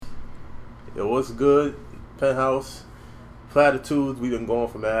It was good. Penthouse. Platitudes. We've been going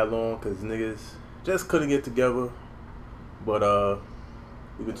for mad long because niggas just couldn't get together. But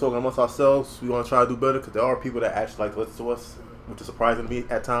we've been talking amongst ourselves. We want to try to do better because there are people that actually like to listen to us, which is surprising to me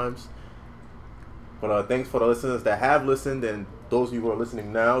at times. But thanks for the listeners that have listened, and those of you who are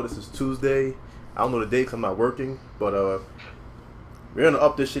listening now. This is Tuesday. I don't know the date because I'm not working, but we're gonna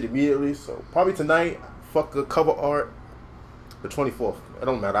up this shit immediately. So probably tonight. Fuck the cover art. The 24th. It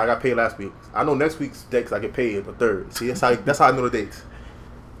don't matter. I got paid last week. I know next week's date because I get paid the 3rd. See, that's how I know the dates.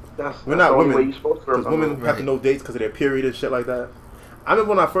 We're not women. Because women have to know dates because of their period and shit like that. I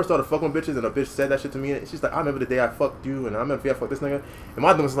remember when I first started fucking bitches and a bitch said that shit to me. And she's like, I remember the day I fucked you and I remember the day I fucked this nigga. And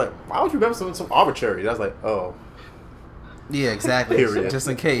my thing was like, why would you remember something so arbitrary? And I was like, oh. Yeah, exactly. Period. Just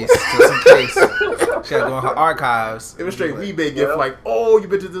in case. She had to go in her archives. It was straight rebate gift like, oh, you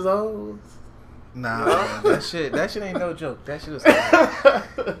bitches is hoes. Nah, man, that shit ain't no joke. That shit is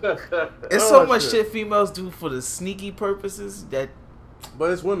it's so much shit females do for the sneaky purposes that.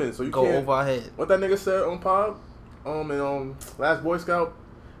 But it's women, so you go can't over our head. What that nigga said on Pod, and Last Boy Scout,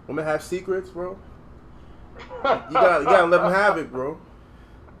 women have secrets, bro. You gotta let them have it, bro.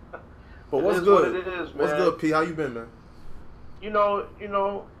 But what's good? What it is, man. What's good, P? How you been, man? You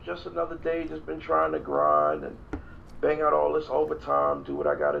know, just another day. Just been trying to grind and bang out all this overtime, do what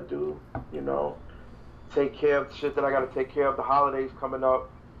I gotta do, take care of the shit that I gotta take care of. The holidays coming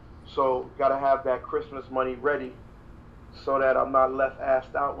up, so gotta have that Christmas money ready so that I'm not left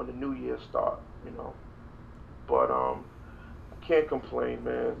assed out when the New Year start, But I can't complain,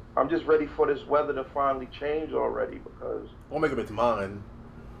 man. I'm just ready for this weather to finally change already because I'll make up its mind.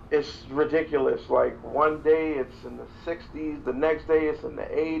 It's ridiculous. Like one day it's in the 60s, the next day it's in the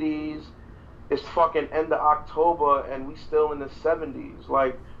 80s. It's fucking end of October and we still in the 70s.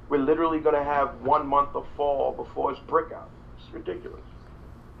 Like, we're literally going to have 1 month of fall before it's brick out. It's ridiculous.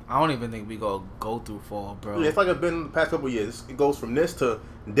 I don't even think we gonna go through fall, bro. Yeah, it's like it's been the past couple of years. It goes from this to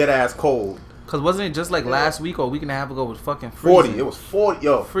dead ass cold. Cause wasn't it just like last week or a week and a half ago with fucking freezing? 40. It was 40.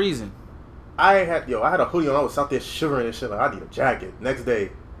 Yo. Freezing. I had a hoodie on. I was out there shivering and shit. Like, I need a jacket. Next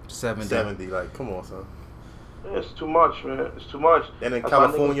day, 70. Like, come on, son. Yeah, it's too much, man. It's too much. And in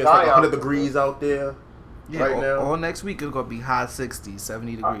California, it's like 100 degrees out there right now. All next week it's gonna be high 60s,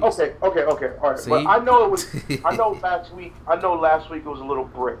 70 degrees. Okay. All right. See? But I know it was. I know last week it was a little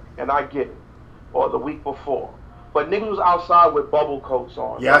brick, and I get it. Or the week before. But niggas was outside with bubble coats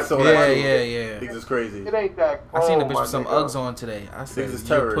on. Yeah, I saw that. Yeah. Niggas is crazy. It ain't that cold. I seen the bitch with some Uggs on today. I said, you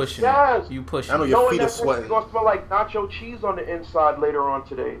pushing yes. it. You pushing I know it. your feet are sweating. It's gonna smell like nacho cheese on the inside later on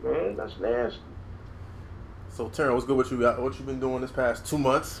today, man. That's nasty. So, Terrence, what's good with you? What you been doing this past 2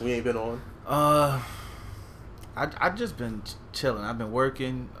 months? We ain't been on. I just been chilling. I've been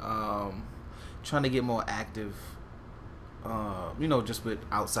working, trying to get more active. Just with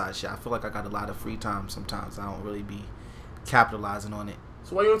outside shit. I feel like I got a lot of free time sometimes. I don't really be capitalizing on it.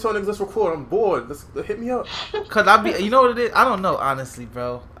 So why you don't tell niggas let's record? I'm bored. Let's hit me up. Cause I be, you know what it is? I don't know, honestly,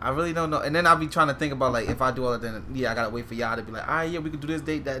 bro. I really don't know. And then I'll be trying to think about like if I do all that, then I gotta wait for y'all to be like, all right, yeah, we could do this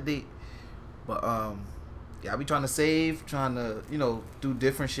date, that date. But I be trying to save, trying to do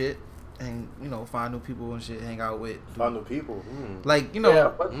different shit. And find new people and shit, hang out with. Find new people. Like Yeah,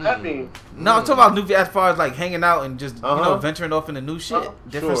 what's that mean? No, I'm talking about new as far as like hanging out and just venturing off into new shit,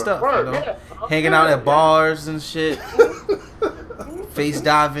 different stuff. Word, hanging out at bars and shit, face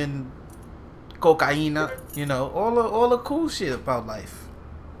diving, cocaina. All the cool shit about life.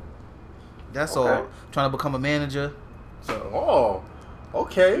 That's all. Trying to become a manager. So,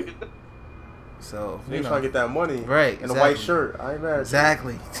 okay. So you trying to get that money, right? In a white shirt. I ain't mad.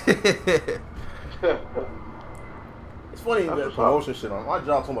 Exactly. It's funny that promotion shit on my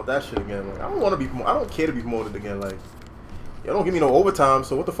job. Talking about that shit again. Like, I don't want to be. I don't care to be promoted again. Like, y'all don't give me no overtime.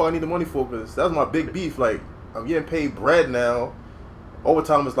 So what the fuck I need the money for? Because that was my big beef. Like, I'm getting paid bread now.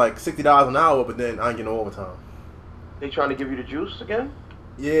 Overtime is like $60 an hour, but then I ain't getting no overtime. They trying to give you the juice again?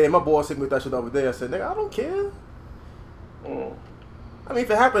 Yeah, my boss hit me with that shit the other day. I said, nigga, I don't care. Mm. I mean, if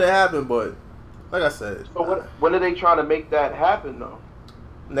it happened, it happened, but. Like I said. So when are they trying to make that happen, though?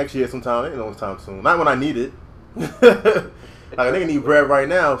 Next year sometime. Ain't no time soon. Not when I need it. Like, a nigga need bread right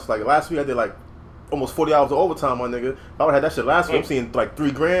now. It's like last week I did like almost 40 hours of overtime, my nigga. If I would have had that shit last week, I'm seeing like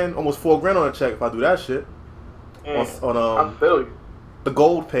 $3,000, almost $4,000 on a check if I do that shit. I feel you. The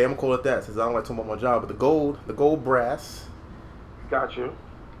gold pay, I'm gonna call it that since I don't like talking about my job, but the gold brass. Got you.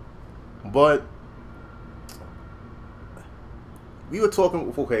 But we were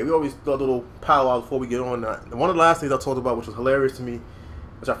talking, we always do a little powwow before we get on. One of the last things I talked about, which was hilarious to me,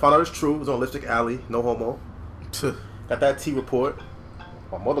 which I found out is true, was on Lipstick Alley, no homo. Got that T report.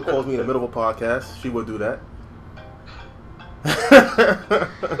 My mother calls me in the middle of a podcast. She would do that.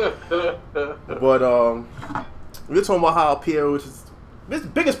 But we're talking about how Pierre, which is this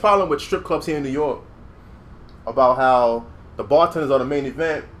biggest problem with strip clubs here in New York, about how the bartenders are the main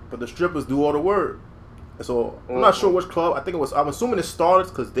event, but the strippers do all the work. And so I'm not sure which club. I think it was. I'm assuming it's Starlets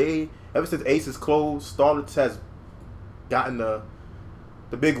because they, ever since Aces closed, Starlets has gotten the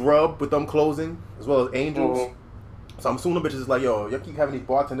big rub with them closing, as well as Angels. So I'm assuming the bitches is like, yo, y'all keep having these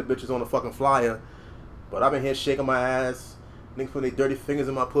bartender bitches on the fucking flyer, but I've been here shaking my ass, niggas putting their dirty fingers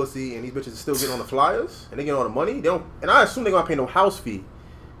in my pussy, and these bitches are still getting on the flyers, and they getting all the money. They don't, and I assume they're gonna pay no house fee.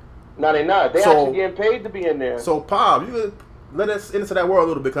 No, they not. They actually getting paid to be in there. So, Pop, you could let us into that world a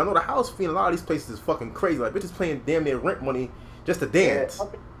little bit, because I know the house fee in a lot of these places is fucking crazy. Like, bitches paying damn near rent money just to dance.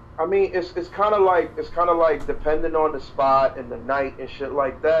 Yeah, I mean, it's kind of like depending on the spot and the night and shit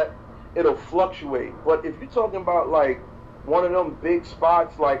like that, it'll fluctuate. But if you're talking about like one of them big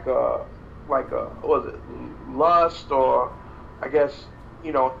spots, like what was it, Lust, or I guess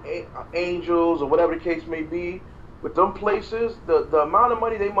Angels, or whatever the case may be, with them places, the amount of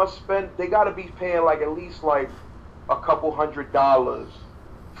money they must spend, they got to be paying like at least like a couple $100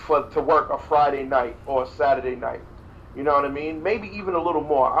 to work a Friday night or a Saturday night. You know what I mean? Maybe even a little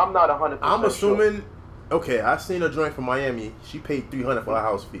more. I'm not 100%. I'm assuming. Sure. Okay, I seen a joint from Miami. She paid $300 for a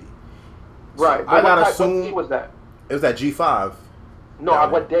house fee. So right. I gotta assume. What day was that? It was at G5. No,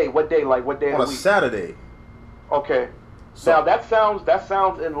 what day? What day? Like what day? On a Saturday. Okay. So now that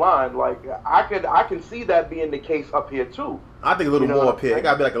sounds in line. Like I can see that being the case up here too. I think a little more up here. It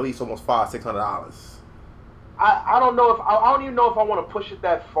gotta be like at least almost $500-$600. I don't know if I don't even know if I want to push it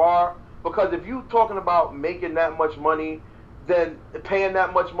that far, because if you talking about making that much money, then paying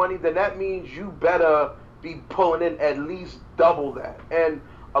that much money, then that means you better be pulling in at least double that. And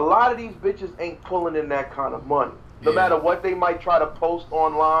a lot of these bitches ain't pulling in that kind of money. No matter what they might try to post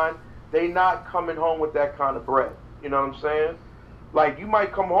online, they not coming home with that kind of bread. You know what I'm saying? Like, you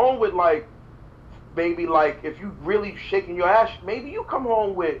might come home with like, maybe like, if you really shaking your ass, maybe you come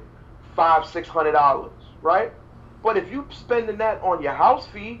home with $500-$600, right? But if you spending that on your house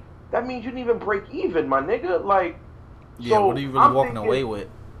fee, that means you didn't even break even, my nigga. Like, yeah, so what are you really walking away with?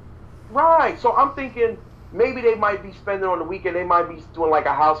 Right. So I'm thinking maybe they might be spending on the weekend. They might be doing like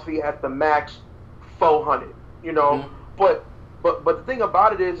a house fee at the max $400. You know, but the thing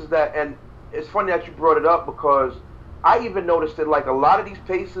about it is that, and it's funny that you brought it up, because I even noticed that like a lot of these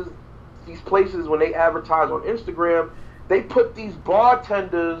places when they advertise on Instagram, they put these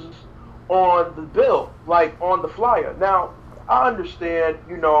bartenders on the bill, like on the flyer. Now, I understand,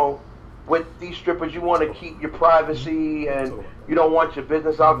 with these strippers, you want to keep your privacy and you don't want your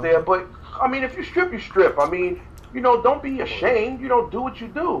business out there. But I mean, if you strip, you strip. I mean, don't be ashamed. Do what you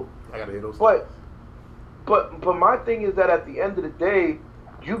do. I gotta hear those. But my thing is that at the end of the day,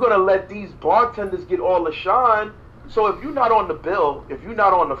 you're gonna let these bartenders get all the shine. So if you're not on the bill, if you're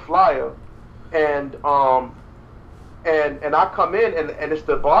not on the flyer, and I come in and it's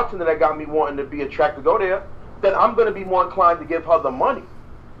the bartender that got me wanting to be attracted to go there, then I'm gonna be more inclined to give her the money,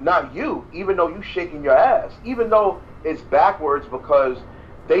 not you. Even though you shaking your ass, even though it's backwards, because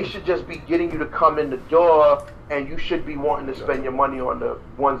they should just be getting you to come in the door, and you should be wanting to spend your money on the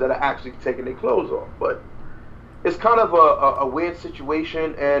ones that are actually taking their clothes off. But it's kind of a weird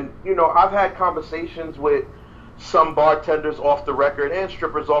situation, and I've had conversations with some bartenders off the record and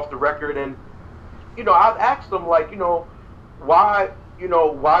strippers off the record, and I've asked them like, why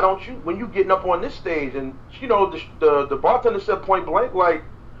don't you, when you getting up on this stage, and the bartender said point blank, like,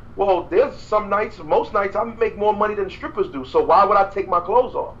 well, there's some nights, most nights, I make more money than strippers do, so why would I take my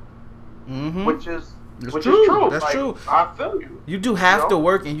clothes off? Which is true. That's like, true. I feel you. You do half the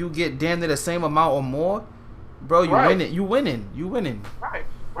work and you get damn near the same amount or more, bro. You winning. You winning. Right.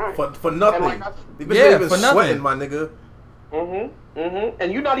 For nothing. Like for nothing, sweating, my nigga.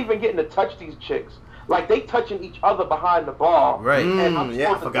 And you're not even getting to touch these chicks. Like, they touching each other behind the bar. Right. And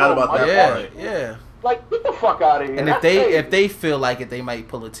I forgot about that part. Yeah. Like, get the fuck out of here. And if they feel like it, they might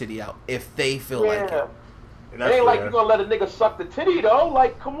pull a titty out. If they feel like it. It ain't like you're gonna let a nigga suck the titty though.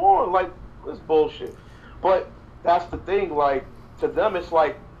 Like, come on, like, this bullshit. But that's the thing. Like, to them, it's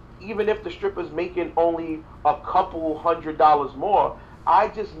like, even if the stripper's making only a couple $100 more, I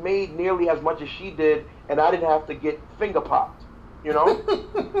just made nearly as much as she did, and I didn't have to get finger popped.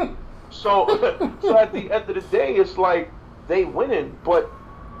 So at the end of the day, it's like they winning. But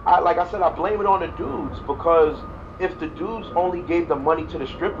like I said, I blame it on the dudes, because if the dudes only gave the money to the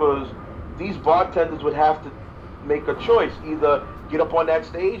strippers, these bartenders would have to make a choice: either get up on that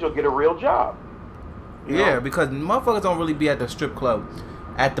stage or get a real job. You know? Because motherfuckers don't really be at the strip club,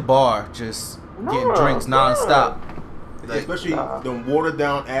 at the bar, just getting drinks nonstop. Like, especially them watered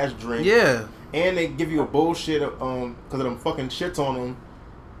down ass drinks. Yeah. And they give you a bullshit because of them fucking shits on them.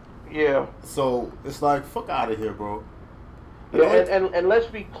 Yeah. So it's like, fuck out of here, bro. Yeah, and let's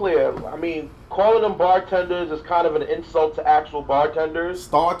be clear. I mean, calling them bartenders is kind of an insult to actual bartenders.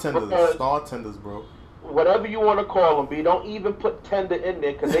 Star tenders, bro. Whatever you want to call them, B. Don't even put tender in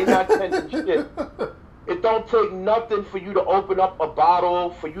there because they not tending shit. It don't take nothing for you to open up a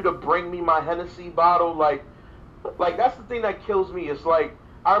bottle, for you to bring me my Hennessy bottle. Like that's the thing that kills me. It's like,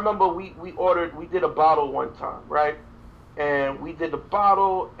 I remember we did a bottle one time, right? And we did the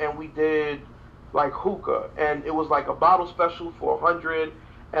bottle and we did like hookah, and it was like a bottle special for $100,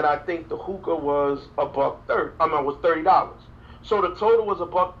 and I think the hookah was $130. I mean, it was $30. So the total was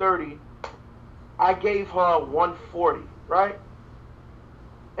 $130. I gave her $140, right?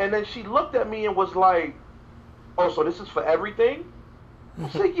 And then she looked at me and was like, "Oh, so this is for everything?" I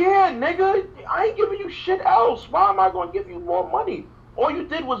said, "Yeah, nigga, I ain't giving you shit else. Why am I gonna give you more money? All you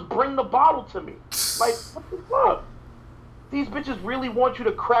did was bring the bottle to me. Like, what the fuck? These bitches really want you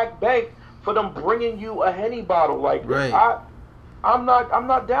to crack bank for them bringing you a Henny bottle. Like, right. I'm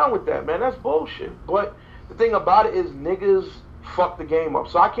not down with that, man. That's bullshit. But the thing about it is niggas fuck the game up.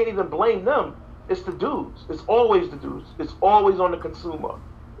 So I can't even blame them. It's the dudes. It's always the dudes. It's always on the consumer.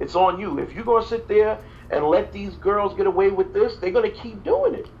 It's on you. If you're going to sit there and let these girls get away with this, they're going to keep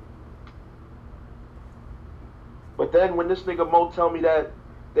doing it. But then when this nigga Mo tell me that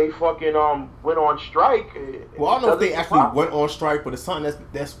they fucking went on strike. Well, I don't know if they actually went on strike, but it's something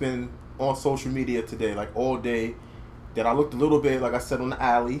that's been on social media today, like all day, that I looked a little bit, like I said, on the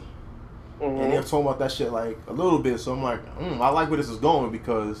alley, and they're talking about that shit like a little bit. So I'm like, I like where this is going,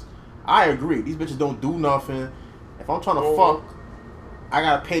 because I agree. These bitches don't do nothing. If I'm trying to fuck, I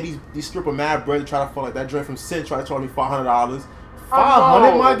gotta pay these stripper mad bread to try to fuck. Like that joint from Sin tried to charge me $500.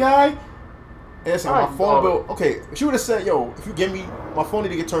 $500, my guy. And it's like my phone bill. Okay, if she would have said, "Yo, if you give me my phone need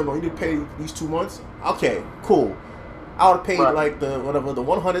to get turned on, you need to pay these 2 months." Okay, cool. I would have paid like the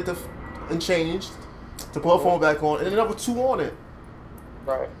 $100 and change to put her phone back on, and another $2 on it.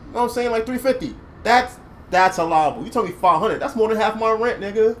 Right. You know what I'm saying? Like $350. That's allowable. You tell me $500. That's more than half my rent,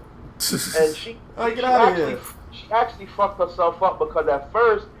 nigga. And she actually fucked herself up, because at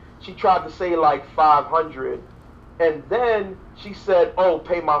first she tried to say like 500, and then she said, "Oh,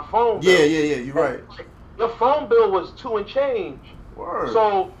 pay my phone bill." Yeah. You're right. Your phone bill was $2 and change. Word.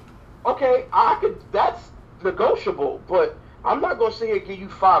 So, okay, that's negotiable, but I'm not gonna sit here and give you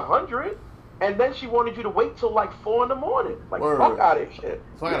 500. And then she wanted you to wait till like 4 in the morning. Like, fuck out of shit.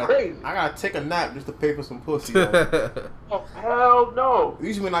 So You're crazy. I gotta take a nap just to pay for some pussy. Oh, hell no.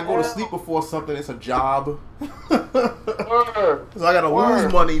 Usually when I go to sleep before something, it's a job. Word. So I gotta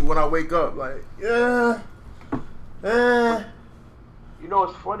lose money when I wake up. Like, yeah. You know,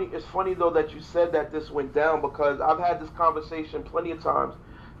 it's funny. It's funny though that you said that this went down, because I've had this conversation plenty of times.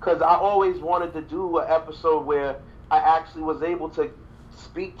 Because I always wanted to do an episode where I actually was able to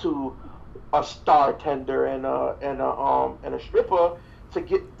speak to a star tender and a stripper to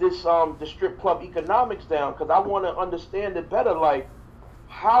get this the strip club economics down, because I want to understand it better. Like,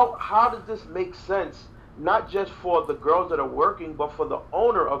 how does this make sense? Not just for the girls that are working, but for the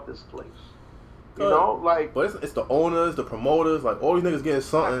owner of this place. You know, like. But it's the owners, the promoters, like all these niggas getting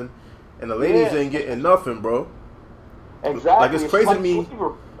something, and the ladies ain't getting nothing, bro. Exactly. Like, it's crazy to me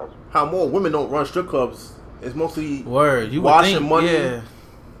how more women don't run strip clubs. It's mostly washing money.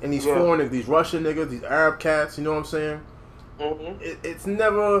 And these foreign niggas, these Russian niggas, these Arab cats, you know what I'm saying? It's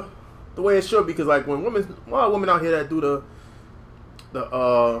never the way it should, because like when a lot of women out here that do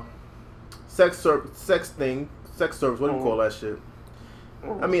the sex service, what do you call that shit?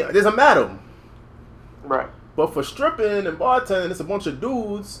 I mean, there's a madam. Right. But for stripping and bartending, it's a bunch of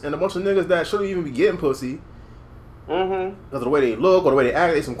dudes and a bunch of niggas that shouldn't even be getting pussy. Because of the way they look or the way they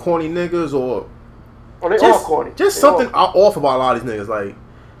act, they some corny niggas or they all corny. Just something off about a lot of these niggas. Like,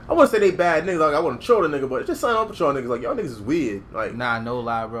 I wouldn't say they bad niggas, like I wouldn't troll the nigga, but it's just something up with y'all niggas. Like, y'all niggas is weird. Like, nah, no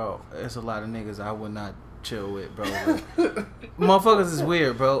lie, bro. There's a lot of niggas I would not chill with, bro. Like, motherfuckers is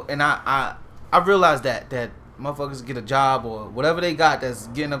weird, bro. And I realize that motherfuckers get a job or whatever they got that's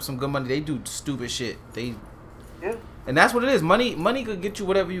getting them some good money, they do stupid shit. And that's what it is. Money could get you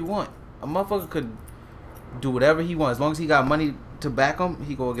whatever you want. A motherfucker could do whatever he wants. As long as he got money to back him,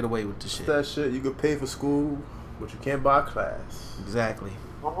 he gonna get away with the shit. That shit, you could pay for school, but you can't buy class. Exactly.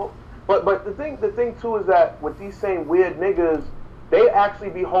 But the thing too is that with these same weird niggas, they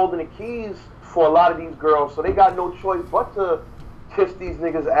actually be holding the keys for a lot of these girls, so they got no choice but to kiss these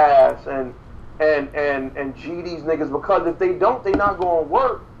niggas' ass and G these niggas, because if they don't, they not gonna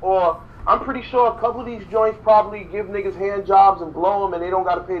work. Or I'm pretty sure a couple of these joints probably give niggas hand jobs and blow them, and they don't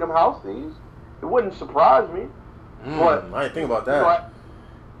got to pay them house fees. It wouldn't surprise me. But I ain't think about that. You know,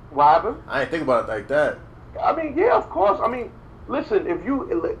 what happened? I ain't think about it like that. I mean, yeah, of course. I mean, listen, if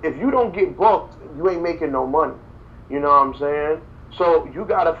you don't get booked, you ain't making no money. You know what I'm saying? So you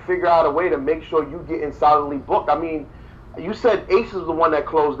got to figure out a way to make sure you getting solidly booked. I mean, you said Ace is the one that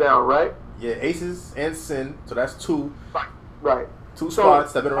closed down, right? Yeah, Aces and Sin, so that's two. Right. Two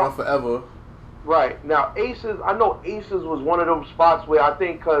spots that been around forever. Right. Now, Aces, I know Aces was one of those spots where I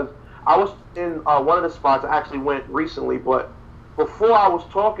think, because I was in one of the spots, I actually went recently, but before I was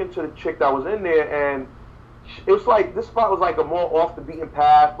talking to the chick that was in there, and it was like, this spot was like a more off the beaten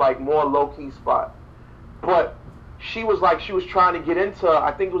path, like more low-key spot. But she was like, she was trying to get into,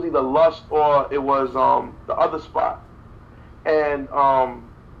 I think it was either Lust or it was the other spot. And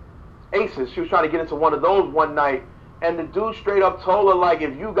Aces, she was trying to get into one of those one night, and the dude straight up told her, like,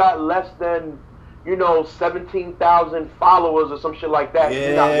 if you got less than, 17,000 followers or some shit like that,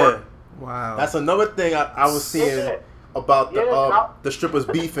 you're not working. Wow. That's another thing I was seeing about the strippers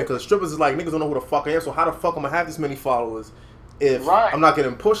beefing, because strippers is like, niggas don't know who the fuck I am, so how the fuck am I have this many followers if I'm not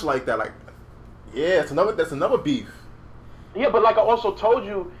getting pushed like that? Like, yeah, that's another beef. Yeah, but like I also told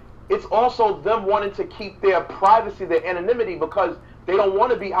you, it's also them wanting to keep their privacy, their anonymity, because they don't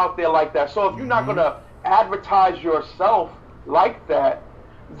want to be out there like that. So if you're not going to advertise yourself like that,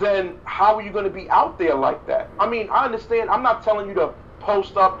 then how are you going to be out there like that? I mean, I understand. I'm not telling you to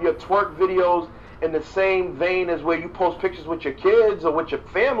post up your twerk videos in the same vein as where you post pictures with your kids or with your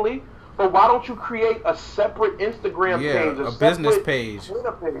family, but why don't you create a separate Instagram page, a business page,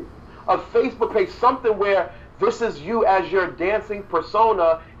 Twitter page, a Facebook page, something where this is you as your dancing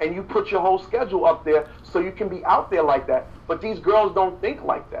persona, and you put your whole schedule up there so you can be out there like that. But these girls don't think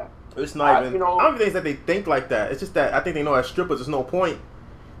like that. It's not even, I don't think that they think like that. It's just that I think they know as strippers there's no point,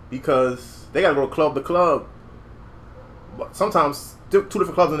 because they gotta go club to club. But sometimes two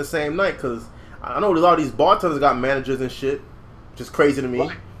different clubs in the same night, because I know a lot of these bartenders got managers and shit, which is crazy to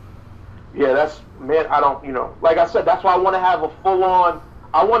me. Yeah, that's, man, I don't, like I said, that's why I want to have a full-on,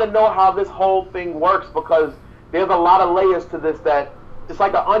 I want to know how this whole thing works, because there's a lot of layers to this that it's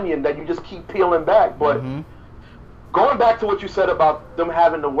like an onion that you just keep peeling back. But going back to what you said about them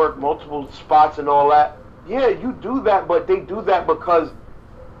having to work multiple spots and all that, yeah, you do that, but they do that because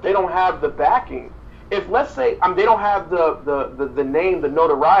they don't have the backing. If, let's say, they don't have the name, the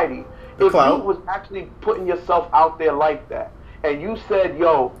notoriety, if you was actually putting yourself out there like that, and you said,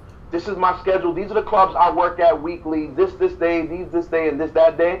 yo, this is my schedule, these are the clubs I work at weekly, this day, this day, and this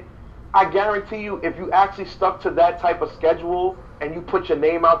that day, I guarantee you, if you actually stuck to that type of schedule and you put your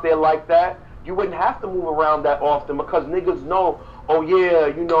name out there like that, you wouldn't have to move around that often, because niggas know, oh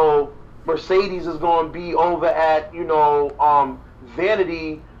yeah, Mercedes is going to be over at,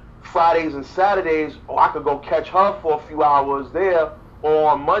 Vanity Fridays and Saturdays, or I could go catch her for a few hours there, or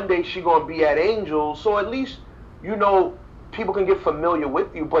on Monday she going to be at Angels. So at least, people can get familiar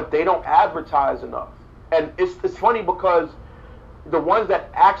with you, but they don't advertise enough. And it's funny, because the ones that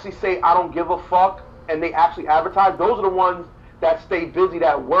actually say, I don't give a fuck, and they actually advertise, those are the ones that stay busy,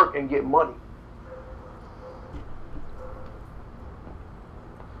 that work and get money.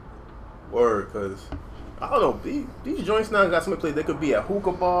 Word, because, I don't know, these joints now got so many places. They could be at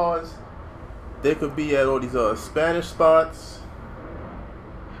hookah bars, they could be at all these Spanish spots.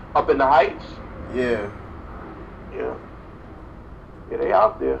 Up in the Heights? Yeah. Yeah, they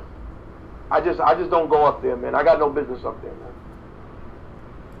out there. I just don't go up there, man. I got no business up there, man.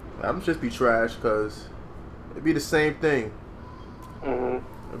 I'm just be trash, because it'd be the same thing.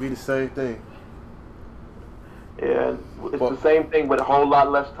 It'd be the same thing. Yeah, it's the same thing, but a whole lot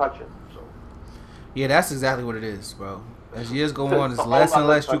less touching. So. Yeah, that's exactly what it is, bro. As years go on, it's less and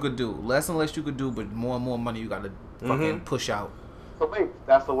less you could do. Less and less you could do, but more and more money you got to fucking push out. It's a waste.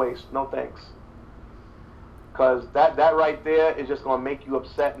 That's a waste. No thanks. Because that right there is just going to make you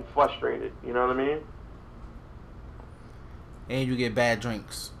upset and frustrated. You know what I mean? And you get bad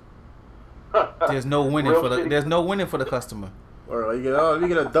drinks. There's no winning there's no winning for the customer. Or you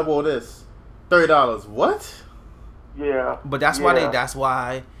get a double of this. $30. What? Yeah. But that's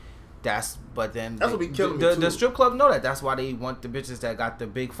why but then that's what be killing me too. The strip club know that. That's why they want the bitches that got the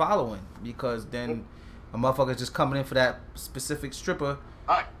big following, because then a motherfucker's just coming in for that specific stripper,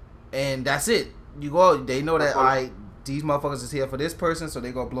 and that's it. You go, they know that these motherfuckers is here for this person, so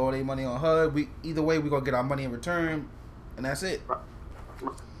they gonna blow their money on her. Either way, we gonna get our money in return, and that's it.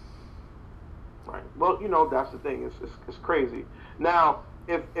 Right. Well, that's the thing. It's crazy. Now,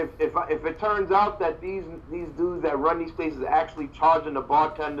 if it turns out that these dudes that run these places are actually charging the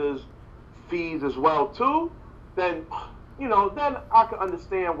bartenders fees as well too, then then I can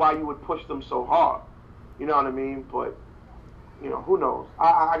understand why you would push them so hard. You know what I mean? But who knows?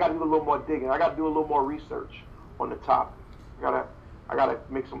 I got to do a little more digging. I got to do a little more research on the topic. I gotta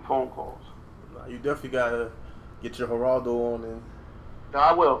make some phone calls. You definitely gotta Get your Geraldo on and. No,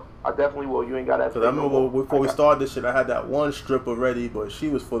 I will. I definitely will. You ain't got that. Cause I remember before we started this shit, I had that one stripper ready, but she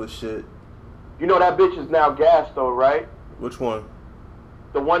was full of shit. You know that bitch is now gassed though, right? Which one?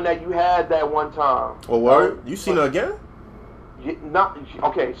 The one that you had that one time. Oh, what? You seen her again?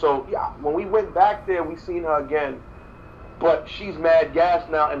 Okay, so yeah, when we went back there, we seen her again, but she's mad gas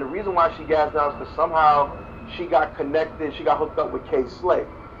now, and the reason why she gas now is because somehow she got connected, she got hooked up with K Slay.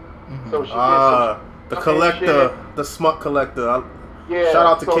 So she the collector, the smut collector. Yeah. Shout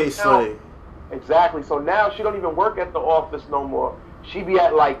out to K Slay. Exactly. So now she don't even work at the office no more. She be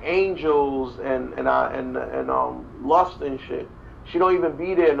at like Angels and Lust and shit. She don't even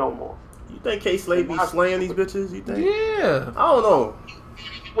be there no more. You think K Slay be slaying these bitches? You think? Yeah. I don't know.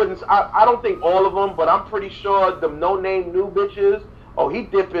 I don't think all of them, but I'm pretty sure the no-name new bitches. Oh, he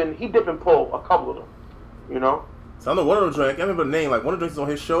dipping pull a couple of them. You know. So I know one of them drinks. I remember the name. Like one of the drinks on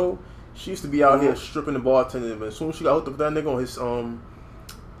his show. She used to be out here stripping the bartender, but as soon as she got hooked up with that nigga on his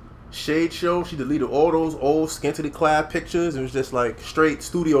Shade show, she deleted all those old scantily clad pictures and it was just like straight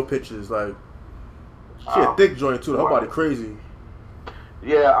studio pictures. Like she a thick joint too. Her body crazy.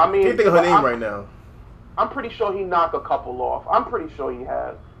 Yeah, I mean, can't think of her name right now. I'm pretty sure he knocked a couple off. I'm pretty sure he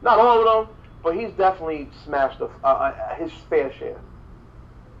has. Not all of them, but he's definitely smashed his fair share.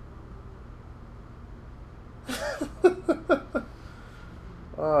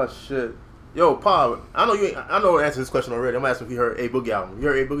 Oh shit. Yo, Pa, I know the answer to this question already. I'm asking if you heard A Boogie album. You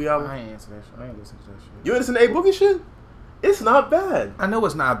heard A Boogie album? I ain't answer that shit. I ain't listen to that shit. You ain't listen to A Boogie shit? It's not bad. I know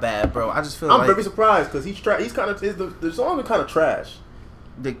it's not bad, bro. I just feel I'm very surprised because he's kind of the song is kind of trash.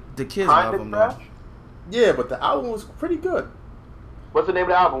 The kids love him though. Yeah, but the album was pretty good. What's the name of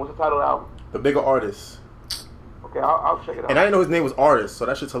the album? What's the title of the album? The Bigger Artist. Okay, I'll check it out. And I didn't know his name was Artist, so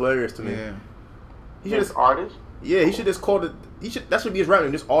that shit's hilarious to me. Yeah. He should just Artist. Yeah, he should just call it. That should be his rap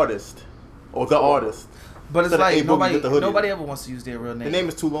name, just Artist, or the Artist. But it's like nobody ever wants to use their real name. The name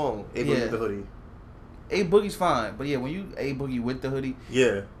is too long. A Boogie with the hoodie. A Boogie's fine, but yeah, when you A Boogie with the hoodie,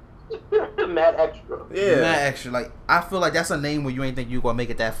 yeah, mad extra. Yeah, mad extra. Like I feel like that's a name where you ain't think you gonna make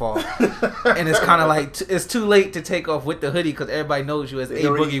it that far, and it's kind of like it's too late to take off with the hoodie because everybody knows you as A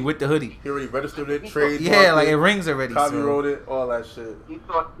Boogie with the hoodie. He already registered it, trade. Yeah, like it rings already. Copyrighted it, all that shit. He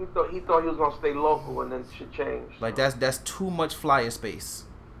thought he was gonna stay local, and then shit changed. Like that's too much flyer space.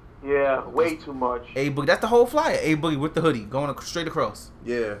 Yeah, way too much. A Boogie, that's the whole flyer. A Boogie with the hoodie, going straight across.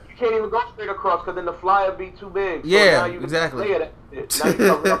 Yeah. You can't even go straight across because then the flyer be too big. So yeah, now you exactly. Now you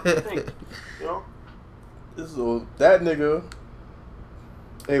cover up the thing, you know. So that nigga,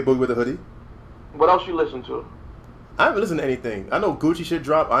 A Boogie with the hoodie. What else you listen to? I haven't listened to anything. I know Gucci shit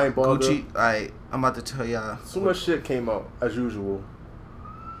dropped. I ain't bothered. Gucci, I'm about to tell y'all. So much shit came out as usual.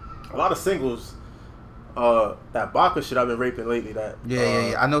 A lot of singles. That Baka shit I've been raping lately. That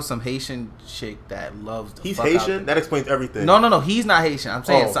yeah. I know some Haitian chick that loves. He's Haitian. That explains everything. No. He's not Haitian. I'm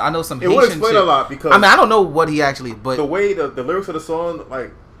saying so I know some Haitian. It would explain a lot because I mean I don't know what he actually, but the way the lyrics of the song,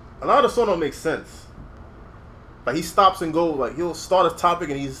 like a lot of the song don't make sense. Like he stops and goes, like he'll start a topic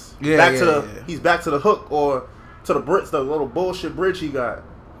and he's back to the hook or to the Brits, the little bullshit bridge he got.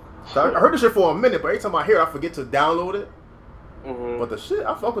 So I heard this shit for a minute, but every time I hear it, I forget to download it. Mm-hmm. But the shit,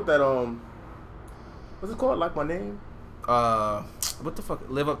 I fuck with that. What's it called? Like My Name? What the fuck?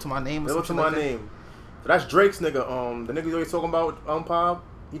 Live Up to My Name? Or Live Up to My Name. So that's Drake's nigga. The nigga you always talking about, Pop.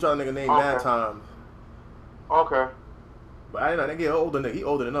 He tried a nigga name mad times. Okay. But I didn't know, nigga older nigga. He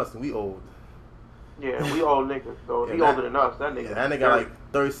older than us, and we old. Yeah, we old niggas. So he older than us. That nigga. Yeah, that nigga like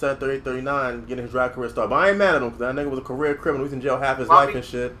 37, 38, 39, getting his drag career started. But I ain't mad at him because that nigga was a career criminal. He's in jail half his life and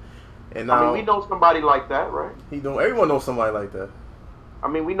shit. And now, we know somebody like that, right? Everyone knows somebody like that. I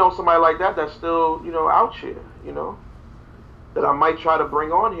mean, we know somebody like that that's still, out here, that I might try to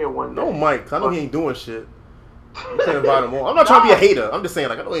bring on here one day. No, Mike, 'cause I know he ain't doing shit. You can't invite him on. I'm not trying to be a hater. I'm just saying,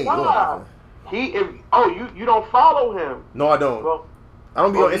 like, I know he ain't doing nothing. You don't follow him. No, I don't. Well, I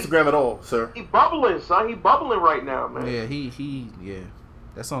don't be on Instagram at all, sir. He bubbling, son. He bubbling right now, man. Yeah, yeah.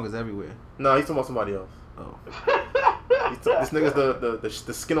 That song is everywhere. No, he's talking about somebody else. Oh. This nigga's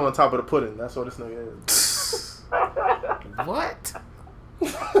the skin on top of the pudding. That's what this nigga is. What?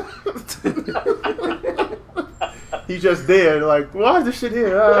 He's just there, like, why is this shit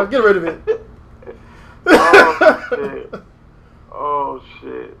here? Get rid of it. Oh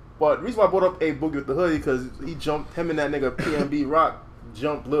shit. But the reason why I brought up A Boogie with the hoodie because he jumped him and that nigga PNB Rock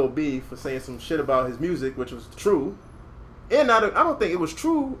jumped Lil B for saying some shit about his music, which was true. And I don't think it was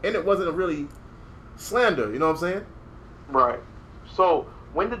true, and it wasn't a really slander. You know what I'm saying? Right. So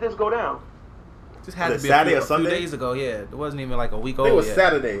when did this go down? Just had to be Saturday a or Sunday? few days ago. Yeah, it wasn't even like a week old. It was yet.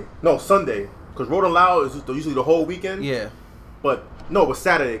 Saturday. No, Sunday. Because Rolling Loud is usually the whole weekend. Yeah. But no, it was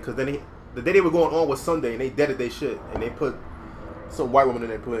Saturday because then the day they were going on was Sunday, and they deaded their shit, and they put some white woman in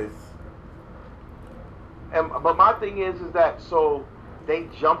their place. But my thing is that so they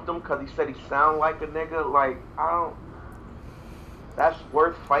jumped him because he said he sound like a nigga. Like I don't. That's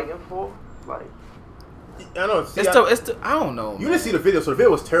worth fighting for. Like I don't. See, I don't know. You didn't see the video, so the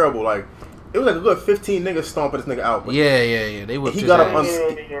video was terrible. Like it was like a good 15 niggas stomping this nigga out. But yeah. They were. He got up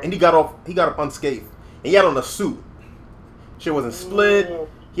and he got up unscathed. And he had on a suit. Shit wasn't split.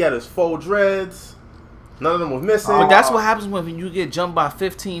 He had his faux dreads. None of them was missing. But that's what happens when you get jumped by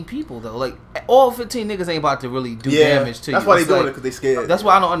 15 people, though. Like, all 15 niggas ain't about to really do damage to you. That's why they doing it, because they scared. That's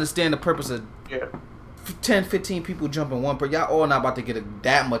why I don't understand the purpose of 10, 15 people jumping one per. Y'all all not about to get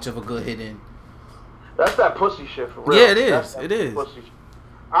that much of a good hit in. That's that pussy shit for real. Yeah, it is. It is. Pussy shit.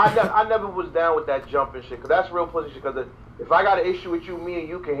 I never was down with that jumping shit, because that's real pussy shit. Because if I got an issue with you, me and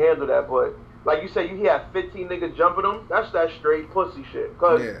you can handle that. But, like you said, you had 15 niggas jumping them. That's that straight pussy shit.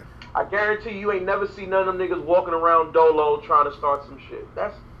 Because I guarantee you ain't never seen none of them niggas walking around dolo trying to start some shit.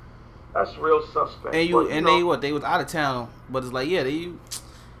 That's real suspect. And they was out of town, but it's like I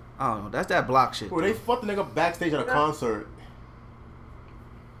don't know. That's that block shit. Bro, they fucked the nigga backstage at a concert.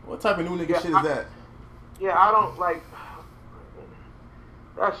 What type of new nigga shit is that? Yeah, I don't like.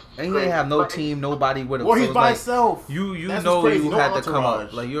 That's and he ain't have no team, nobody with him. Or he's by himself. You know you had to come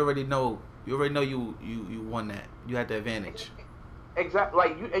up. Like you already know you won that. You had the advantage. Exactly.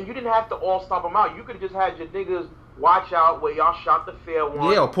 Like you didn't have to all stop him out. You could have just had your niggas watch out where y'all shot the fair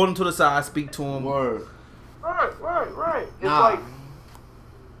one. Yeah, or pull him to the side, speak to him. Word. Right. It's like.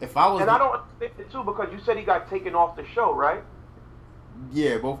 If I was. And I don't understand it too, because you said he got taken off the show, right?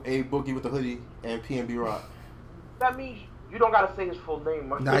 Yeah, both A Boogie with the hoodie and PNB Rock. That means you don't gotta say his full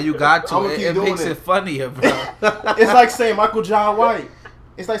name. Nah, you got to. It makes it funnier, bro. It's like saying Michael John White.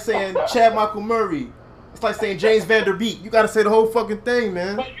 It's like saying Chad Michael Murray. It's like saying James Vanderbeek. You gotta say the whole fucking thing,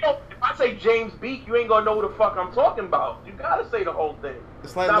 man. But if I say James Beak, you ain't gonna know who the fuck I'm talking about. You gotta say the whole thing.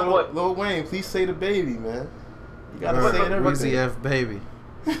 It's like Lil Wayne. Please say the baby, man. You gotta say it everything. Weezy F baby.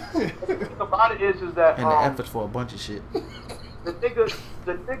 The thing about it is that and the efforts for a bunch of shit. The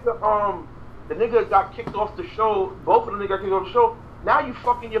nigga got kicked off the show. Both of the niggas got kicked off the show. Now you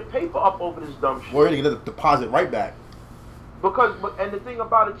fucking your paper up over this dumb shit. We're gonna get the deposit right back. And the thing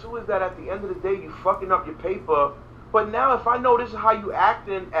about it too is that at the end of the day, you fucking up your paper. But now, if I know this is how you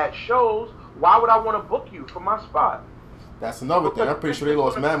acting at shows, why would I want to book you for my spot? That's another thing. I'm pretty sure they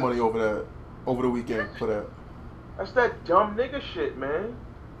lost mad money over the weekend for that. That's that dumb nigga shit, man.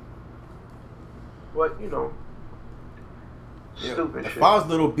 But stupid shit. If I was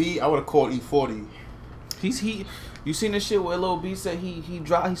Lil B, I would have called E40. You seen this shit where Lil B said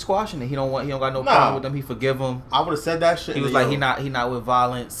he's squashing it. He don't got no problem with them. He forgive him. I would have said that shit. He was like he not with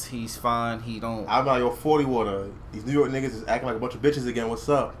violence. He's fine. He don't. I'm like, yo, 40 water. These New York niggas is acting like a bunch of bitches again. What's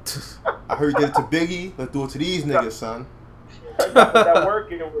up? I heard you did it to Biggie. Let's do it to these niggas, son.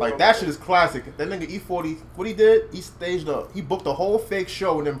 Like that shit is classic. That nigga E40, what he did, he staged up. He booked a whole fake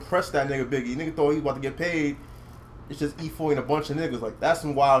show and impressed that nigga Biggie. Nigga thought he was about to get paid. It's just E40 and a bunch of niggas. Like that's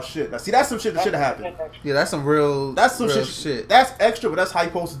some wild shit. Now see, that's some shit that should have happened. Yeah, that's some real. That's some real shit. That's extra, but that's how you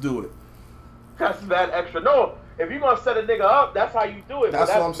supposed to do it. That's bad extra. No, if you gonna set a nigga up, that's how you do it. That's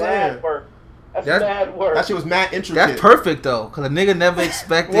what I'm saying. That's mad work. That shit was mad intricate. That's perfect though, cause a nigga never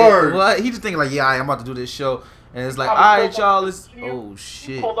expected. What he just thinking like, yeah, I'm about to do this show. And it's like, all right, y'all, oh,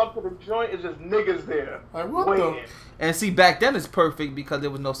 shit. Pulled up to the joint, it's just niggas there. Like, what the? And see, back then it's perfect because there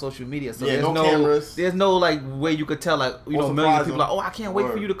was no social media. So there's no cameras. There's no, like, way you could tell, like, millions of people, like, oh, I can't wait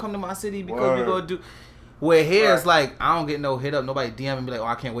for you to come to my city because we're going to do. Where here it's like, I don't get no hit up. Nobody DM and be like, oh,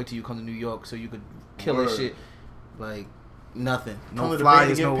 I can't wait till you come to New York so you could kill this shit. Like, nothing. No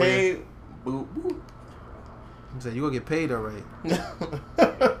flyers, no way. Boop, boop. He said, you going to get paid already.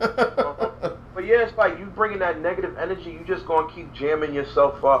 But yeah, it's like you bringing that negative energy, you just gonna keep jamming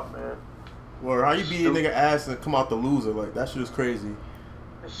yourself up, man. Or how you beat a nigga ass and come out the loser? Like that shit is crazy.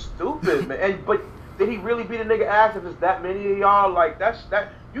 It's stupid, man. But did he really beat a nigga ass if it's that many of y'all? Like that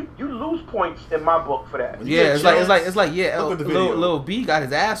you lose points in my book for that. Yeah, it's like yeah, Lil B got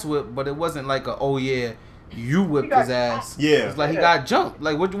his ass whipped, but it wasn't like you whipped his ass. Yeah, it's like he got jumped.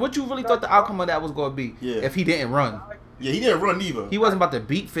 Like what you really thought the outcome of that was gonna be? Yeah. If he didn't run. Yeah, he didn't run either. He wasn't about to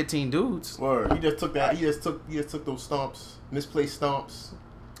beat 15 dudes. Word. He just took that. He just took those stomps, misplaced stomps.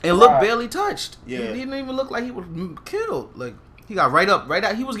 It looked barely touched. Yeah. He didn't even look like he was killed. Like he got right up, right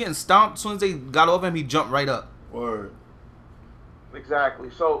out. He was getting stomped. As soon as they got over him, he jumped right up. Word. Exactly.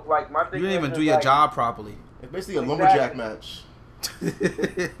 So like my thing. You didn't even do your job properly. It's basically a lumberjack match.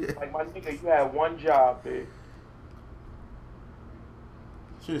 Like my nigga, you had one job, big.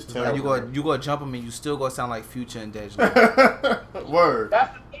 Shit is terrible. You go jump him and you still gonna sound like Future and Dej. Word.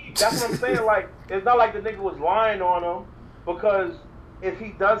 That's the thing. That's what I'm saying. Like, it's not like the nigga was lying on him, because if he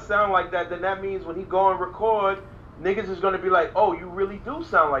does sound like that, then that means when he go and record, niggas is gonna be like, oh, you really do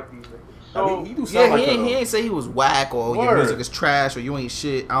sound like these niggas. So I mean, he do sound like he ain't say he was whack or your Word. music is trash or you ain't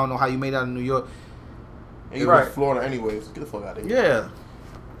shit. I don't know how you made out in New York. And he Right. from Florida anyways. Get the fuck out of here. Yeah.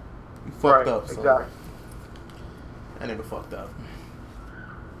 You fucked up, son. Exactly. That nigga fucked up.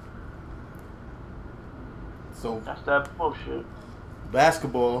 So, That's that bullshit.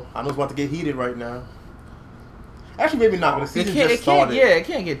 basketball, I know it's about to get heated right now. Actually, maybe not, but the season It just can't, started. yeah, it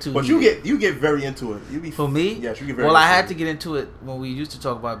can't get too But heated. you get very into it. You be For me? Yes, you get very Well, I into had it. to get into it when we used to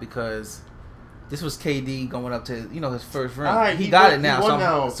talk about it because this was KD going up to his first ring. Alright, he he got won- it he now, won so,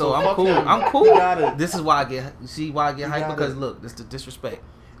 now, so so I'm fuck cool. him. I'm cool. He got it. This is why I get hyped He because got it. look, this is the disrespect.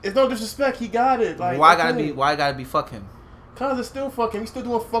 It's no disrespect. He got it. Like, Why okay. I gotta be fuck him? Cause it's still fucking. He's still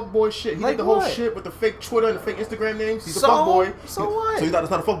doing fuckboy shit. He Like did the whole what? shit with the fake Twitter and the fake Instagram names. He's So? a fuckboy. So what? So you thought it's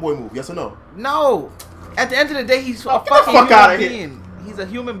not a fuckboy move? Yes or no? No. At the end of the day, he's a get the fucking fuck human outta here. being. He's a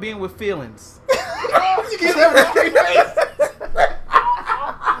human being with feelings. You get that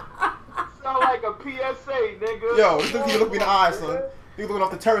Sound like a PSA, nigga. Yo, this nigga look me in the eye, son. He's looking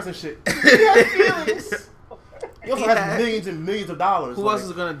off the terrace and shit. He has feelings. He also has millions and millions of dollars. Who like, else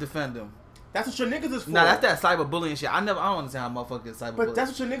is gonna defend him? That's what your niggas is for. Nah, that's that cyberbullying shit. I don't understand how motherfuckers get cyberbullying. But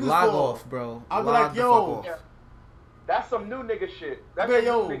that's what your niggas Log for. off, bro. I'll be Log like, the yo. fuck off. Yeah. That's some new nigga shit. That's I bet,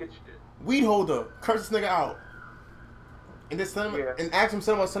 some yo. new nigga shit. Weed holder, curse this nigga out. And then send him, Yeah. and ask him,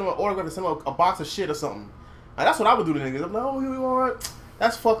 send him an autograph and send him a box of shit or something. Like, that's what I would do to niggas. I'm like, oh, you alright?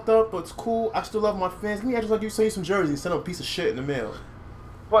 That's fucked up, but it's cool. I still love my fans. Let me just like you send you some jerseys, send him a piece of shit in the mail.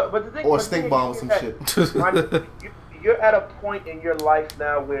 But the thing, Or a the stink thing bomb or is some that- shit. You're at a point in your life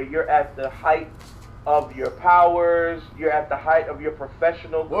now where you're at the height of your powers. You're at the height of your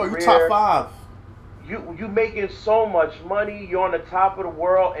professional Well, career. you top 5. You making so much money. You're on the top of the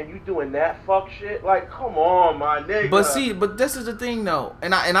world, and you doing that fuck shit. Like, come on, my nigga. But this is the thing though,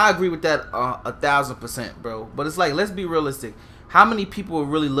 and I agree with that 1,000%, bro. But it's like, let's be realistic. How many people are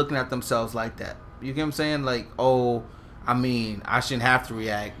really looking at themselves like that? You get what I'm saying? Like, oh, I mean, I shouldn't have to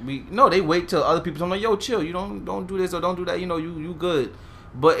react. No, they wait till other people tell them, like, yo, chill. You don't do this or don't do that. You know, you good.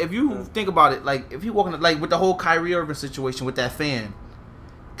 But if you think about it, like, if you walking like with the whole Kyrie Irving situation with that fan,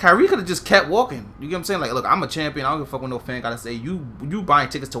 Kyrie could have just kept walking. You get what I'm saying? Like, look, I'm a champion. I don't give a fuck what no fan gotta say. You buying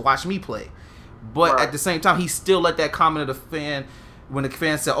tickets to watch me play. But Right. at the same time, he still let that comment of the fan, when the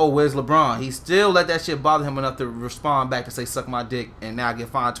fan said, oh, where's LeBron? He still let that shit bother him enough to respond back to say, suck my dick, and now I get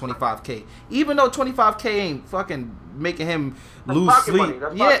fined $25K. Even though $25K ain't fucking making him That's lose pocket sleep. money.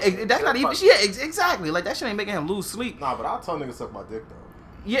 That's Yeah, pocket- that's not even, pocket. yeah, exactly. Like, that shit ain't making him lose sleep. Nah, but I'll tell niggas suck my dick, though.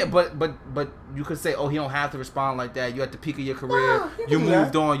 Yeah, but you could say, oh, he don't have to respond like that. You at the peak of your career. Nah, you you can do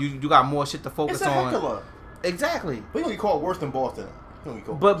moved that. on. You got more shit to focus It's a on. heckler. Exactly. But you gonna get called worse than Boston. You gonna get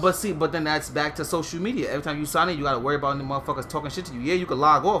called worse. But then that's back to social media. Every time you sign in, you got to worry about the motherfuckers talking shit to you. Yeah, you could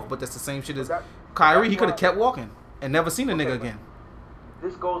log off, but that's the same shit as Kyrie. He could have kept walking and never seen a nigga again.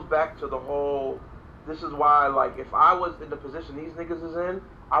 This goes back to the whole. This is why, like, if I was in the position these niggas is in,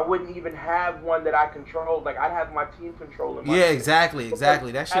 I wouldn't even have one that I controlled. Like, I'd have my team controlling. My Yeah, shit. exactly. Because That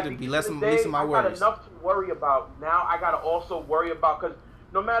at should the be end least of of the day, my I got worries. enough to worry about. Now I gotta also worry about, because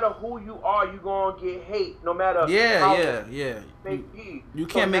no matter who you are, you gonna get hate. No matter how Yeah. they be. You So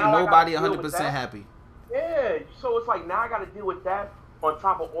can't make now I gotta nobody deal with 100% that. happy. Yeah, so it's like now I gotta deal with that on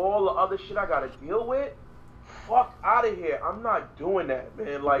top of all the other shit I gotta deal with. Fuck out of here. I'm not doing that,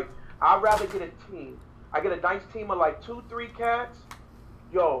 man. Like, I'd rather get a team. I get a nice team of like 2-3 cats.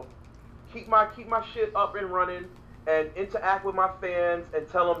 Yo, keep my shit up and running and interact with my fans and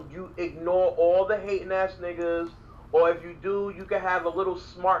tell them you ignore all the hating ass niggas. Or if you do, you can have a little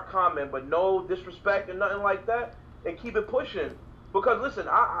smart comment, but no disrespect and nothing like that, and keep it pushing. Because listen,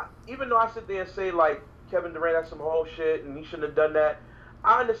 I even though I sit there and say like Kevin Durant that's some whole shit and he shouldn't have done that,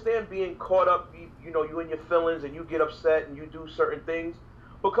 I understand being caught up, you in your feelings and you get upset and you do certain things.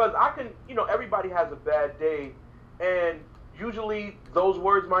 Because I can, everybody has a bad day, and usually those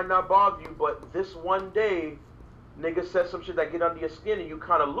words might not bother you, but this one day, nigga says some shit that get under your skin and you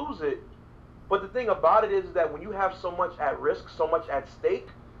kind of lose it. But the thing about it is that when you have so much at risk, so much at stake,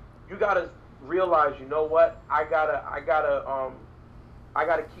 you gotta realize, you know what? I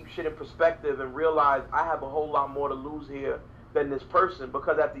gotta keep shit in perspective and realize I have a whole lot more to lose here than this person.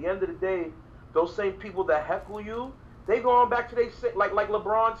 Because at the end of the day, those same people that heckle you, they going back to like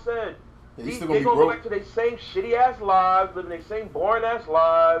LeBron said. Yeah, They still going gonna to be go broke. back to their same shitty ass lives, living their same boring ass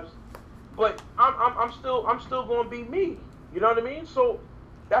lives. But I'm still going to be me. You know what I mean? So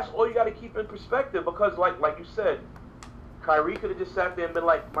that's all you got to keep in perspective. Because like you said, Kyrie could have just sat there and been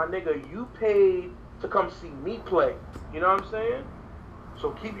like, my nigga, you paid to come see me play. You know what I'm saying?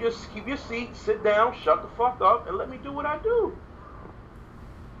 So keep your seat, sit down, shut the fuck up, and let me do what I do.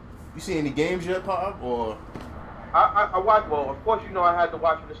 You see any games yet, Pop? Or I watched. Well, of course, you know I had to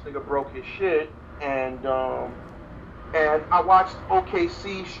watch when this nigga broke his shit, and I watched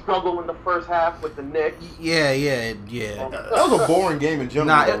OKC struggle in the first half with the Knicks. Yeah. that was a boring game in general.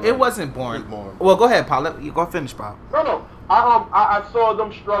 Nah, though, it wasn't boring. It was boring. Well, go ahead, Paul. You go finish, Paul. No. I saw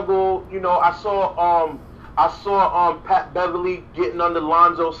them struggle. You know, I saw Pat Beverly getting under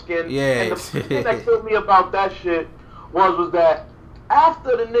Lonzo's skin. Yeah. And the thing that killed me about that shit was that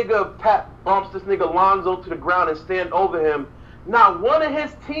after the nigga Pat bumps this nigga Lonzo to the ground and stand over him, not one of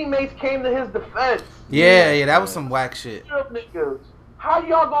his teammates came to his defense. Yeah, that was some whack shit. Niggas, how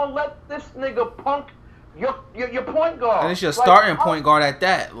y'all gonna let this nigga punk your point guard? And it's your starting point guard at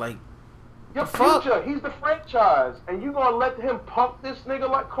that. Like, your the fuck? future, he's the franchise, and you gonna let him punk this nigga?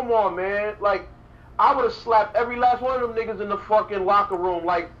 Like, come on, man. Like, I would have slapped every last one of them niggas in the fucking locker room.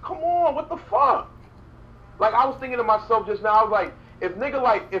 Like, come on, what the fuck? Like, I was thinking to myself just now. I was like,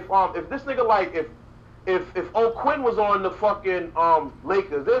 if O'Quinn was on the fucking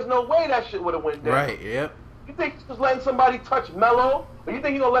Lakers, there's no way that shit would have went down. Right? Yep. You think he's just letting somebody touch Melo? Or you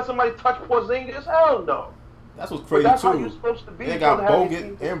think he's gonna let somebody touch Porzingis? Hell no. That's what's But crazy that's how too. you're supposed to be. They You're got supposed to have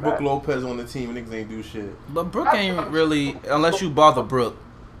your Bogut team and back. Brook Lopez on the team, and niggas ain't do shit. But Brook ain't really, unless you bother Brook.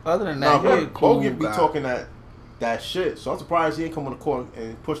 Other than Nah, that, he a cool Bogut be guy. talking that shit. So I'm surprised he ain't come on the court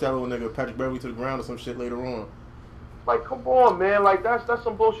and push that little nigga Patrick Beverly to the ground or some shit later on. Like, come on, man. Like, that's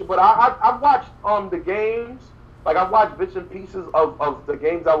some bullshit. But I watched the games. Like, I watched bits and pieces of the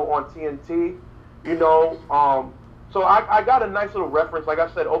games that were on TNT. You know, so I got a nice little reference. Like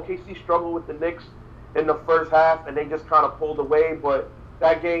I said, OKC struggled with the Knicks in the first half, and they just kind of pulled away. But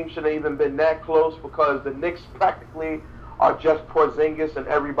that game shouldn't have even been that close because the Knicks practically are just Porzingis and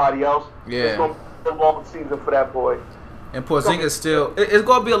everybody else. Yeah. It's going to be a long season for that boy. And Porzingis still, it's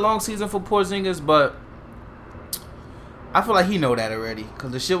going to be a long season for Porzingis, but I feel like he know that already.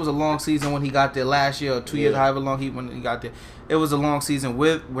 Because the shit was a long season when he got there last year or 2 years, however long when he got there. It was a long season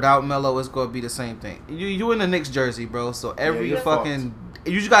without Melo. It's going to be the same thing. You in the Knicks jersey, bro. So every fucking,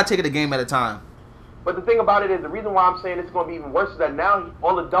 you just got to take it a game at a time. But the thing about it is, the reason why I'm saying it's going to be even worse is that now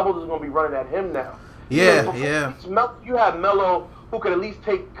all the doubles is going to be running at him now. Yeah. You have Melo who could at least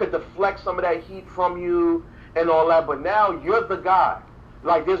could deflect some of that heat from you and all that, but now you're the guy.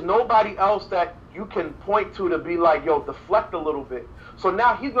 Like, there's nobody else that you can point to be like, yo, deflect a little bit. So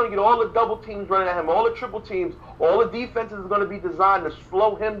now he's going to get all the double teams running at him, all the triple teams, all the defenses is going to be designed to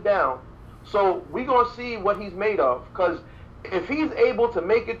slow him down. So we're going to see what he's made of, because if he's able to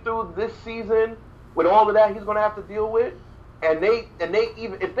make it through this season with all of that he's going to have to deal with, and they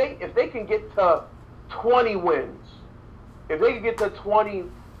even if they can get to 20 wins, if they can get to 20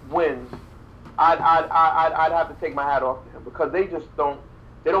 wins, I'd have to take my hat off to him, because they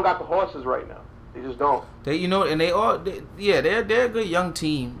don't got the horses right now. They just don't. And they're a good young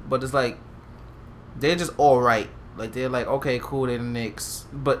team, but it's like they're just all right. Like, they're like, okay, cool, they're the Knicks,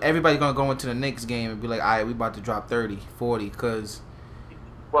 but everybody's gonna go into the Knicks game and be like, all right, we about to drop 30, 40, because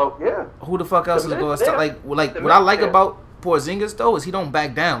who the fuck else is going to start? Like what I like about Porzingis though is he don't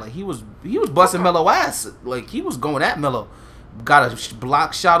back down. Like, he was busting Melo ass. Like, he was going at Melo. Got a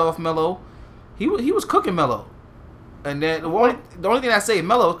block shot off Melo. He was cooking Melo. And then the only thing I say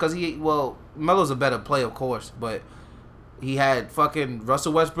Melo, because Melo's a better player, of course, but he had fucking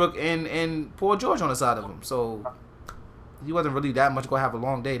Russell Westbrook and Paul George on the side of him, so he wasn't really that much gonna have a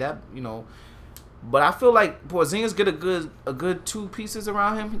long day. But I feel like Porzingis get a good two pieces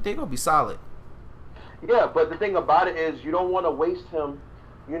around him, they're gonna be solid. Yeah, but the thing about it is you don't want to waste him,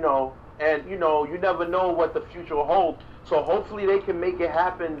 and you never know what the future will hold. So hopefully they can make it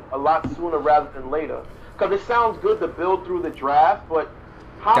happen a lot sooner rather than later. Because it sounds good to build through the draft, but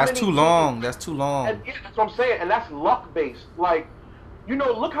That's too long. And, that's what I'm saying, and that's luck based. Like,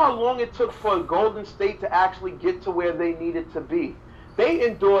 look how long it took for Golden State to actually get to where they needed to be. They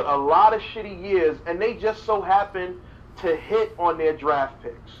endured a lot of shitty years, and they just so happened to hit on their draft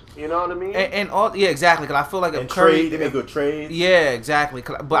picks. You know what I mean? Exactly. Because I feel like they made good trades. Yeah, exactly.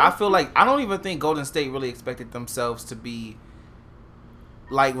 But I feel like I don't even think Golden State really expected themselves to be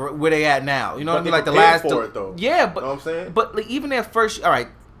like where they at now. You know what I mean? Like the last. For it, though. Yeah, but you know what I'm saying? But like, even their first. All right.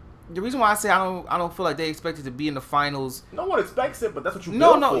 The reason why I say I don't feel like they expected to be in the finals. No one expects it, but that's what you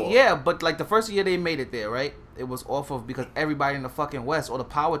build for. Yeah, but like the first year they made it there, right? It was off of because everybody in the fucking West, all the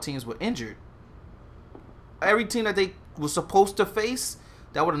power teams were injured. Every team that they was supposed to face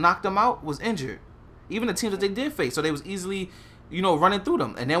that would have knocked them out was injured. Even the teams that they did face, so they was easily, running through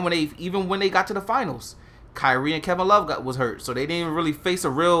them. And then when they got to the finals, Kyrie and Kevin Love was hurt, so they didn't even really face a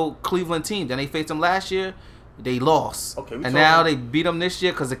real Cleveland team. Then they faced them last year. They lost. Okay, and now they beat them this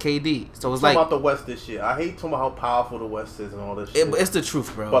year because of KD. So it's like about the West this year. I hate talking about how powerful the West is and all this shit. It's the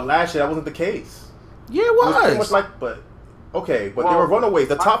truth, bro. But last year that wasn't the case. Yeah, it It was pretty was. much like, but okay, but they were runaways.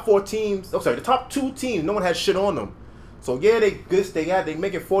 The top 4 teams. I'm sorry, the top 2 teams. No one had shit on them. So yeah, they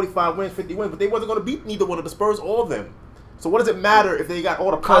making 45 wins, 50 wins, but they wasn't gonna beat neither one of the Spurs or them. So what does it matter if they got all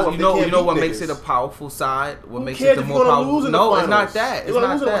the power? Because you know what makes it a powerful side. What makes it the more powerful? No, it's not that. You're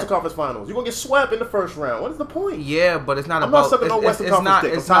gonna lose in the Western Conference Finals. You're gonna get swept in the first round. What is the point? Yeah, but it's not I'm about. not sucking no Western Conference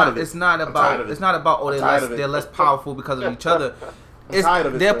dick. I'm tired of it. It's not about. It's not about. They're less powerful because of each other.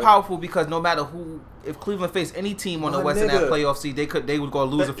 They're powerful because no matter who, if Cleveland faced any team on the West in that playoff seed, they would go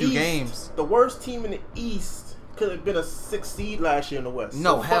lose a few games. The worst team in the East could have been a 6th seed last year in the West.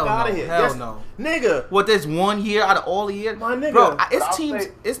 No, so hell fuck out no, of here. hell yes, no, nigga. What? There's 1 year out of all the years, my nigga. Bro, it's teams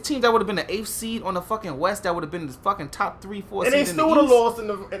that would have been the 8th seed on the fucking West that would have been the fucking top 3, 4 and seed. they still would have lost and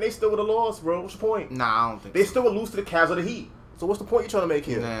they still would have lost, bro. What's your point? Nah, I don't think they still would lose to the Cavs or the Heat. So what's the point you're trying to make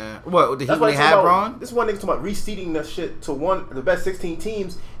here? Nah. What, the Heat when they had Braun? This is one nigga talking about reseeding the shit to the best 16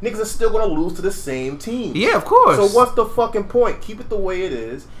 teams. Niggas are still gonna lose to the same team. Yeah, of course. So what's the fucking point? Keep it the way it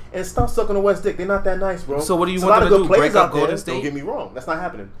is and stop sucking the West dick. They're not that nice, bro. So what do you want them to do? Break up Golden State? Don't get me wrong. That's not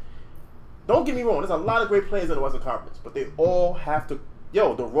happening. Don't get me wrong. There's a lot of great players in the Western Conference, but they all have to.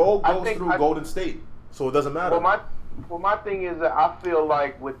 Yo, the road goes through Golden State, so it doesn't matter. Well, my thing is that I feel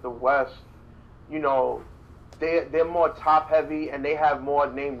like with the West, you know, they're more top heavy and they have more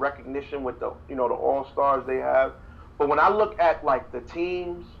name recognition with the the all stars they have. But when I look at like the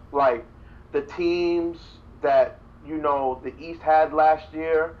teams that the East had last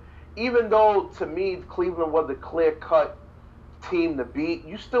year, even though to me Cleveland was a clear cut team to beat,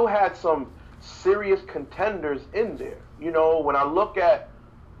 you still had some serious contenders in there. When I look at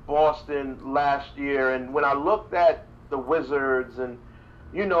Boston last year and when I looked at the Wizards and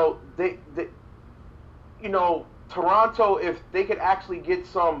Toronto, if they could actually get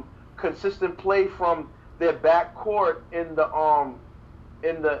some consistent play from their backcourt in the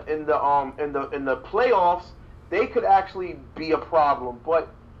playoffs, they could actually be a problem. But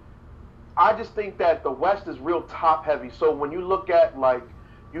I just think that the West is real top heavy. So when you look at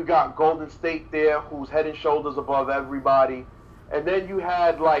you got Golden State there, who's head and shoulders above everybody, and then you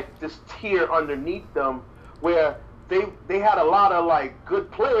had this tier underneath them where they had a lot of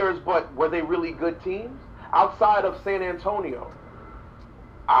good players, but were they really good teams? Outside of San Antonio,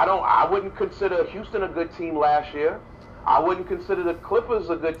 I wouldn't consider Houston a good team last year. I wouldn't consider the Clippers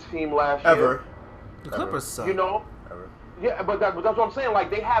a good team last year. The Clippers suck. Ever. Yeah, but that's what I'm saying.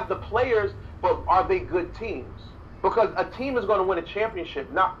 They have the players, but are they good teams? Because a team is going to win a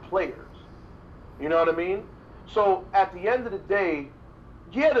championship, not players. You know what I mean? So at the end of the day,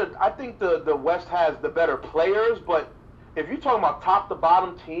 I think the West has the better players, but if you're talking about top to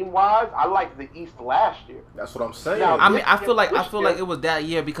bottom team wise, I like the East last year. That's what I'm saying. Now, I feel like it was that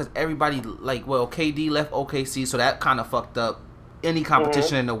year because everybody KD left OKC, so that kind of fucked up any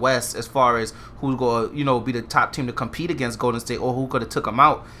competition in the West as far as who's going to be the top team to compete against Golden State or who could have took them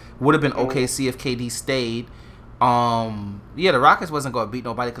out. Would have been OKC if KD stayed. The Rockets wasn't going to beat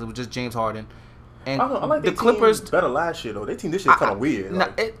nobody because it was just James Harden. And I like the Clippers better last year though. Their team this year is kind of weird.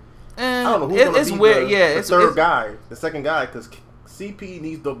 I don't know who's going to be weird. the third guy, the second guy, because CP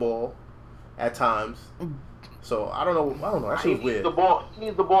needs the ball at times. So I don't know. That shit was weird. He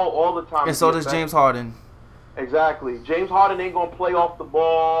needs the ball all the time. And so does James Harden. Exactly. James Harden ain't gonna play off the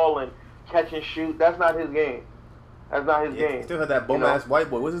ball and catch and shoot. That's not his game. Game. He still had that bum ass white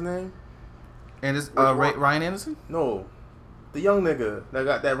boy. What's his name? And it's Ryan Anderson? No, the young nigga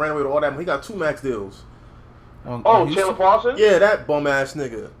that ran away with all that. He got 2 max deals. Chandler Parsons? Yeah, that bum ass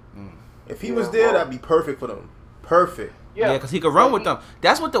nigga. If he was there, that'd be perfect for them. Perfect. Yeah, because he could run with them.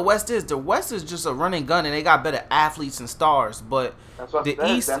 That's what the West is. The West is just a running gun, and they got better athletes and stars. But the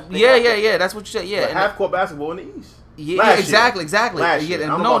East, that's what you said. Yeah, half court basketball in the East. Yeah, exactly. Last year.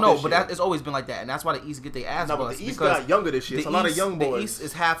 But it's always been like that, and that's why the East get their ass bust. But the East got younger this year. It's a lot of young boys. The East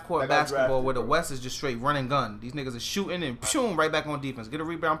is half court basketball, where the West is just straight running gun. These niggas are shooting and pshoom, right back on defense. Get a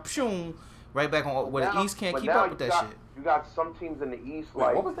rebound, pshoom, right back on. Where the East can't keep up with that shit. You got some teams in the East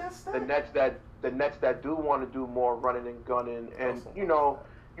what was that stat? the Nets that do want to do more running and gunning, and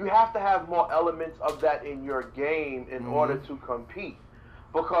you have to have more elements of that in your game in order to compete,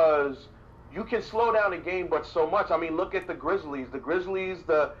 because you can slow down a game, but so much. I mean, look at the Grizzlies. The Grizzlies,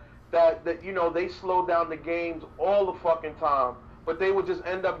 they slow down the games all the fucking time, but they would just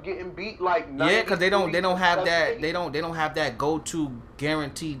end up getting beat like 90, Yeah, because they don't have that 78. they don't have that go-to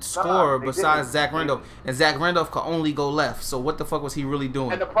guaranteed scorer they besides didn't. Zach Randolph, and Zach Randolph could only go left. So what the fuck was he really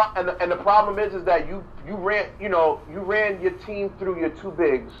doing? And the problem is that you ran your team through your two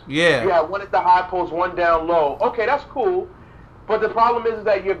bigs. Yeah. You had one at the high post, one down low. Okay, that's cool. But the problem is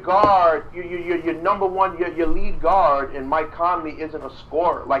that your guard, your number one, your lead guard, and Mike Conley isn't a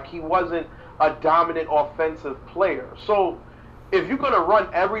scorer. Like, he wasn't a dominant offensive player. So if you're gonna run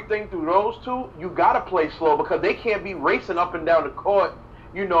everything through those two, you gotta play slow because they can't be racing up and down the court,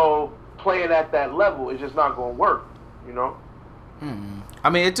 playing at that level. It's just not gonna work, I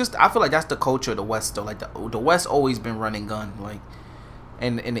mean, I feel like that's the culture of the West though. Like the West always been running gun. Like,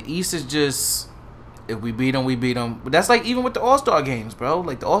 and the East is just, if we beat them, we beat them. But that's like even with the All-Star games, bro.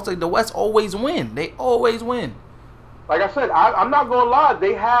 Like the West always win. They always win. Like I said, I'm not gonna lie.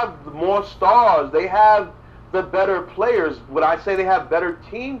 They have more stars. They have the better players. Would I say they have better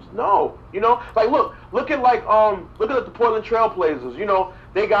teams? No. Like look at the Portland Trailblazers.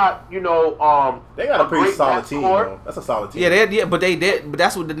 They got they got a pretty solid team. That's a solid team. Yeah, but they did. But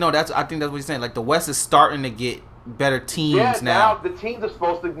that's what. No, I think that's what you're saying. Like the West is starting to get better teams now. The teams are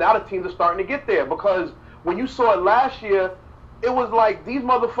starting to get there because when you saw it last year, it was like these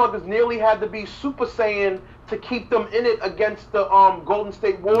motherfuckers nearly had to be Super Saiyan to keep them in it against the Golden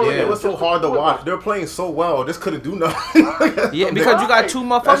State Warriors. Yeah, it was so hard to watch. They were playing so well, just couldn't do nothing. Yeah, because you got two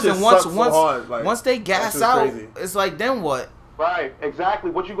motherfuckers, and once they gas out, crazy. It's like then what? Right,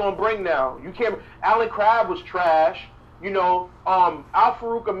 exactly. What you gonna bring now? You can't. Allen Crabbe was trash. Al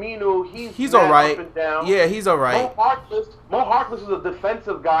Farouk Aminu, he's all right. Up and down. Yeah, he's all right. Mo Harkless is a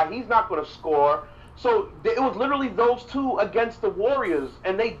defensive guy. He's not going to score. So it was literally those two against the Warriors,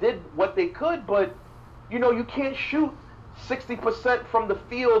 and they did what they could. But you can't shoot 60% from the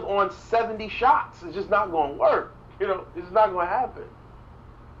field on 70 shots. It's just not going to work. It's not going to happen.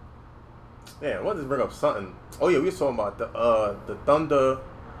 Yeah, I wanted to bring up something. Oh yeah, we were talking about the Thunder,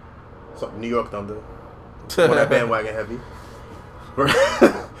 New York Thunder. On that bandwagon heavy.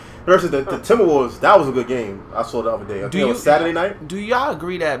 Versus the Timberwolves, that was a good game. I saw the other day. I think it was Saturday night. Do y'all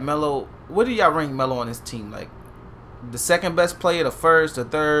agree that Melo? What do y'all rank Melo on his team? Like the second best player, the first, the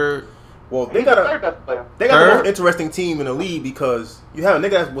third? Well, they got the most interesting team in the league because you have a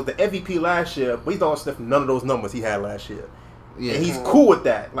nigga that was the MVP last year, but he's not sniffing none of those numbers he had last year. Yeah, and he's cool with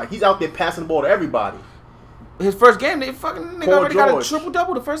that. Like he's out there passing the ball to everybody. His first game, they fucking nigga already got a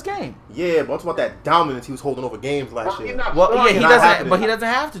triple-double the first game. Yeah, but I'm talking about that dominance he was holding over games last year. Well, yeah, he doesn't. But he doesn't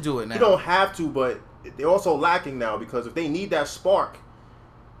have to do it now. He don't have to, but they're also lacking now because if they need that spark,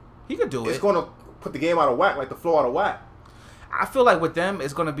 he could do it. It's going to put the game out of whack, like the flow out of whack. I feel like with them,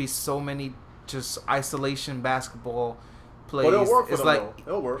 it's going to be so many just isolation basketball plays. Well, it'll work for it's them, like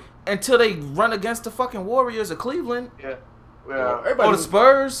though. It'll work until they run against the fucking Warriors of Cleveland. Yeah. Or the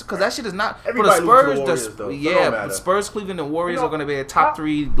Spurs, because that shit is not. For the Spurs, the Spurs, Cleveland, and Warriors are going to be a top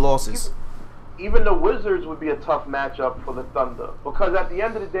 3 losses. Even the Wizards would be a tough matchup for the Thunder because at the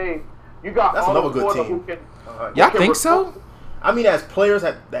end of the day, you got that's another good team. Y'all think so? I mean, as players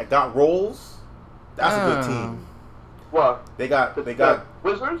that got roles, that's a good team. What? They got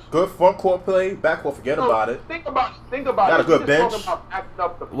Wizards? Good front court play, back court, forget about it. Think about got a good bench.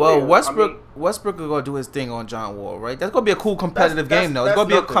 Well, Westbrook is gonna do his thing on John Wall, right? That's gonna be a cool competitive game, though. It's gonna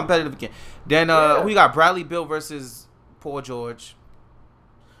be a competitive game. Then who you got? Bradley Beal versus Paul George.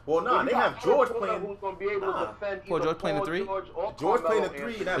 Well, they have George playing. Who's gonna be able to defend Paul George playing the 3. George playing the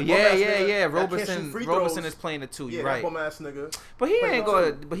 3. Yeah. Roberson is playing the 2. You're right. Ass nigga. But he ain't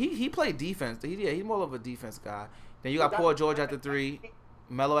going. But he played defense. He's more of a defense guy. Then you got Paul George at the 3,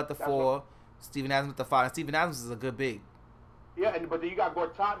 Melo at the 4, Steven Adams at the 5. And Steven Adams is a good big. Yeah, but then you got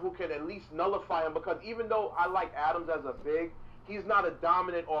Gortat who can at least nullify him because even though I like Adams as a big, he's not a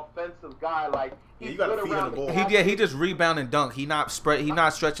dominant offensive guy. Like he's good around the ball. He just rebound and dunk. He not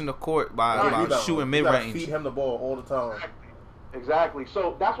stretching the court by shooting mid range. Feed him the ball all the time. Exactly.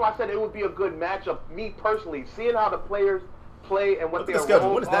 So that's why I said it would be a good matchup. Me personally, seeing how the players play and what their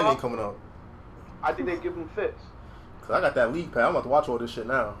roles when is that game coming up? I think they give them fits. Cause I got that league pad. I'm about to watch all this shit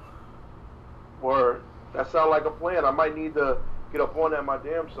now. Word. That sounds like a plan. I might need to get up on that my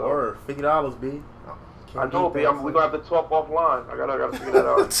damn self. Word. $50, B. I know, B. We're gonna have to talk offline. I gotta figure that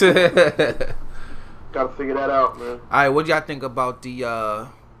out. Gotta figure that out, man. All right, what do y'all think about the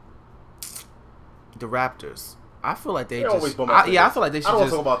Raptors? I feel like they just. I feel like they should. I don't want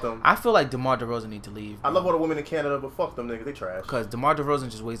to talk about them. I feel like DeMar DeRozan need to leave. Bro. I love all the women in Canada, but fuck them niggas. They trash. Because DeMar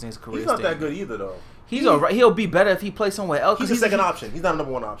DeRozan just wasting his career. He's not that good either, though. He's alright. He'll be better if he plays somewhere else. He's a second option. He's not a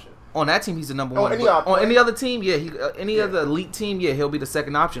number 1 option. On that team, he's the number 1. On any other team, yeah. Any other elite team, yeah, he'll be the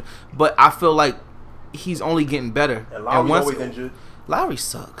second option. But I feel like he's only getting better. And Lowry's always injured. Lowry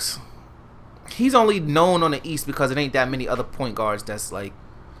sucks. He's only known on the East because it ain't that many other point guards that's like.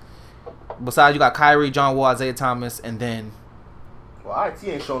 Besides, you got Kyrie, John Wall, Isaiah Thomas, and then. Well, IT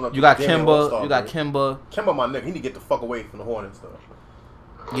ain't showing up. You got Kemba. You got Kemba. Kemba, my nigga, he need to get the fuck away from the Hornets, though.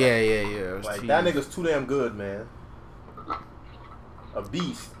 Yeah. Like, that nigga's too damn good, man. A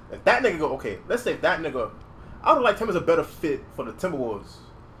beast. If that nigga go, okay, let's say if that nigga, I would like him as a better fit for the Timberwolves.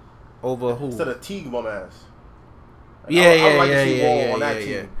 Over who? Instead of Teague, bum ass. Like, Yeah.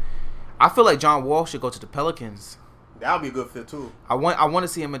 Team. I feel like John Wall should go to the Pelicans. That would be a good fit, too. I want to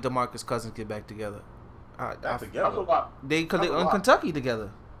see him and DeMarcus Cousins get back together. That's together? a lot. Because they in Kentucky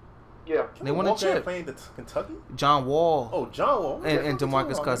together. Yeah. They won a chip. Playing the Kentucky? John Wall. Oh, John Wall. And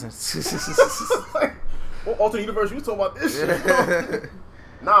DeMarcus Cousins. What alternate universe you talking about this shit?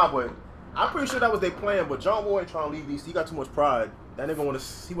 Nah, but I'm pretty sure that was their plan. But John Wall ain't trying to leave DC. He got too much pride. That nigga want to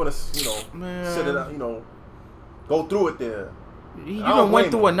sit it out, go through it there. He even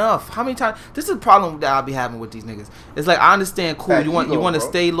went through enough. How many times? This is the problem that I'll be having with these niggas. It's like, I understand, cool. That you want ego, to bro.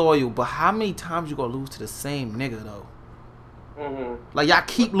 stay loyal, but how many times you gonna lose to the same nigga though? Mm-hmm. Like, y'all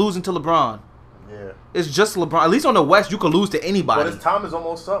keep losing to LeBron. Yeah. It's just LeBron. At least on the West, you could lose to anybody. But his time is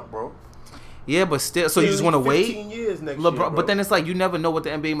almost up, bro. Yeah, but still, so you just want to wait? 15 years next LeBron, year, bro. but then it's like you never know what the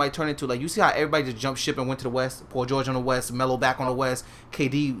NBA might turn into. Like, you see how everybody just jumped ship and went to the West. Paul George on the West, Melo back on the West,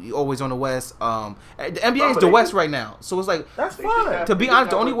 KD always on the West. The NBA is the West right now, so it's like That's fine. to be honest,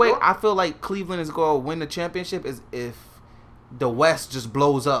 the only way I feel like Cleveland is going to win the championship is if the West just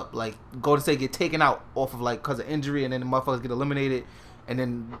blows up. Like, Golden State get taken out off of like because of injury, and then the motherfuckers get eliminated, and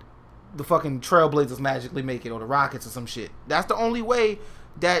then the fucking Trailblazers magically make it, or the Rockets or some shit. That's the only way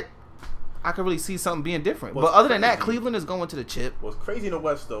that I can really see something being different. But other than that, Cleveland is going to the chip. What's crazy in the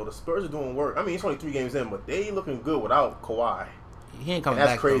West, though, the Spurs are doing work. I mean, it's only 3 games in, but they looking good without Kawhi. He ain't coming And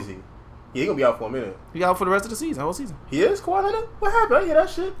back. that's crazy. Though. Yeah, he gonna be out for a minute. He out for the rest of the season, whole season. He is? Kawhi Leonard? What happened? I didn't hear that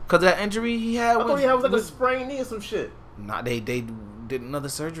shit. Because of that injury he had. I thought he had like a sprained knee or some shit. Nah, they did another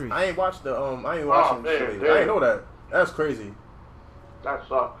surgery. I ain't watched the I ain't watching the shit. I didn't know that. That's crazy. That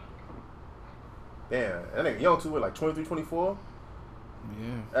sucks. Damn, that nigga young too, with like 23, 24. Yeah,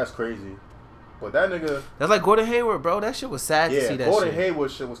 that's crazy. But that nigga, that's like Gordon Hayward, bro. That shit was sad to see. That Gordon shit.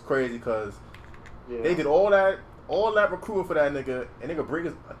 Hayward shit was crazy because they did all that recruiting for that nigga, and nigga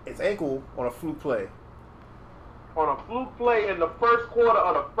break his ankle on a fluke play. On a fluke play in the first quarter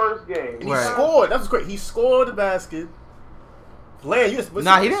of the first game. And he scored. That was great. He scored the basket. He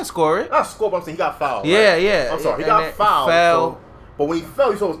didn't score it. Not score, but I'm saying he got fouled. Yeah, right? yeah. I'm sorry, he got fouled. But when he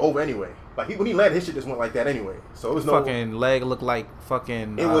fell, he saw it was over anyway. Like when he landed, his shit just went like that anyway. So it was no fucking leg looked like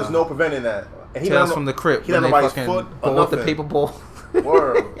fucking. It was no preventing that. And he Tales from the Crypt. He had nobody's foot or nothing. The paper ball.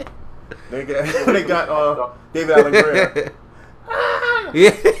 Word. They got David Allen Greer.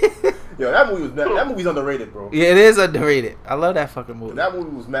 Yeah. Yo, that movie's underrated, bro. Yeah, it is underrated. I love that fucking movie. That movie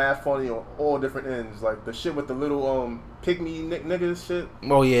was mad funny on all different ends. Like the shit with the little pygmy niggas shit.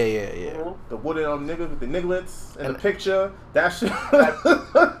 Oh yeah. The wooden niggas with the nigglets and the picture. That shit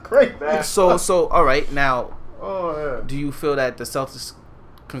great. So all right, now do you feel that the Celtics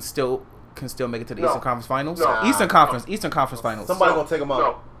can still make it to the Eastern Conference Finals? No. Eastern Conference Finals. Somebody gonna take them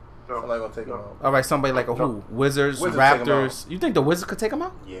out. No. Somebody gonna take them out. All right, somebody like who? Wizards Raptors. You think the Wizards could take them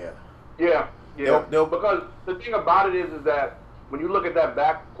out? Yeah. They'll, because the thing about it is that when you look at that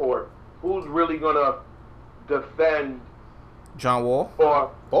backcourt, who's really gonna defend John Wall?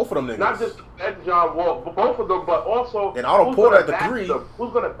 Or both of them niggas. Not just defend John Wall, but both of them, but also and Otto Porter at the 3.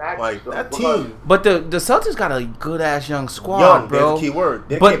 Who's gonna back like them? That team? But the Celtics got a good ass young squad, bro. That's the key word.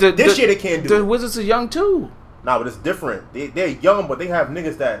 This year they can't do. The Wizards are young too. Nah, but it's different. They're young, but they have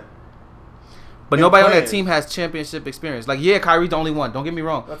niggas that. But nobody on that team has championship experience. Like, yeah, Kyrie's the only one. Don't get me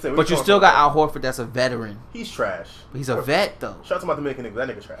wrong. But you still got Al Horford that's a veteran. He's trash. He's a vet, though. Shout out to my Dominican nigga. That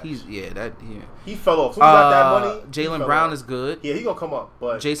nigga trash. He fell off. So he got that money. Jaylen Brown is good. Yeah, he gonna come up.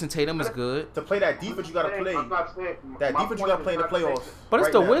 But Jason Tatum is good. To play that defense, you gotta play. That defense, you gotta play in the playoffs. But it's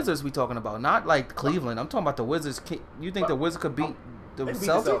the Wizards we talking about, not like Cleveland. I'm talking about the Wizards. You think the Wizards could beat the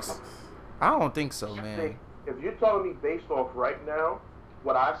Celtics? I don't think so, man. If you're telling me based off right now,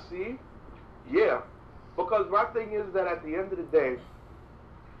 what I see, yeah. Because my thing is that at the end of the day,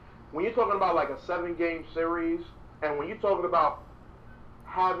 when you're talking about like a 7-game series, and when you're talking about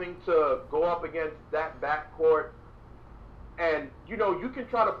having to go up against that backcourt, and you can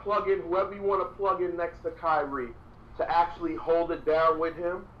try to plug in whoever you want to plug in next to Kyrie to actually hold it down with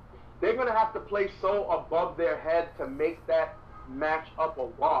him, they're going to have to play so above their head to make that match up a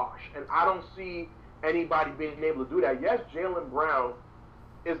wash. And I don't see anybody being able to do that. Yes, Jaylen Brown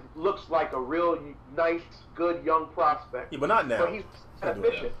looks like a real nice, good young prospect. Yeah, but not now. But he's not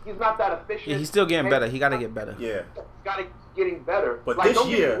efficient. He's not that efficient. Yeah, he's still getting better. He got to get better. Yeah. Got to getting better. But like, this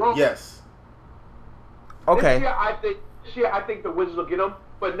year, yes. Okay. This year, I think the Wizards will get him.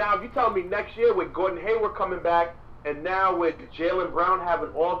 But now, if you tell me next year with Gordon Hayward coming back, and now with Jaylen Brown having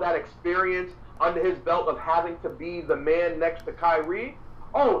all that experience under his belt of having to be the man next to Kyrie,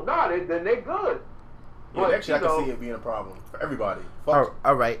 then they're good. Yeah, But, next year I can see it being a problem for everybody.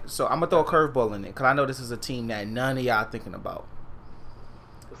 All right. So I'm gonna throw a curveball in it because I know this is a team that none of y'all thinking about.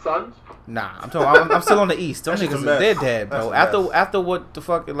 The Suns? Nah, I'm still on the East. Them That shit's a niggas, mess. they're dead, bro. That's a mess. After what the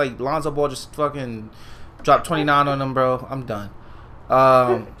fuck, like Lonzo Ball just fucking dropped 29 on them, bro. I'm done.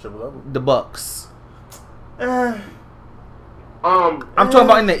 Triple level. The Bucks. I'm I'm talking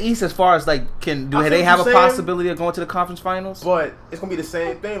about in the East as far as like, I see they what have a you're saying. possibility of going to the conference finals? But it's gonna be the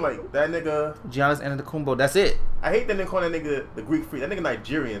same thing. Like that nigga. Giannis Antetokounmpo, that's it. I hate that nigga calling that nigga the Greek freak. That nigga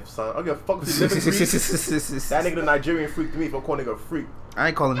Nigerian, son. I don't give a fuck if he's living Greek. That nigga the Nigerian freak to me if I'm calling nigga a freak. I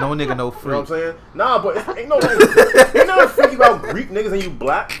ain't calling no nigga no You know what freak. I'm saying? Nah, but ain't no like, ain't no freaky about Greek niggas and you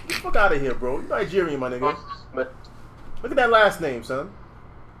black. Get the fuck out of here, bro. You Nigerian, my nigga. Look at that last name, son.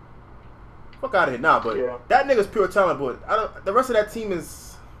 Fuck out of here. Nah, but that nigga's pure talent, but the rest of that team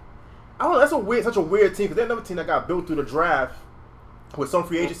is, I don't know, that's such a weird team, because they're another team that got built through the draft with some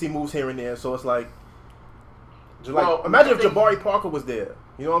free agency moves here and there, so it's like imagine if Jabari Parker was there.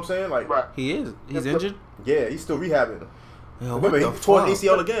 You know what I'm saying? Like, He is. He's injured? yeah, he's still rehabbing. Yo, Remember, he what the tore fuck? his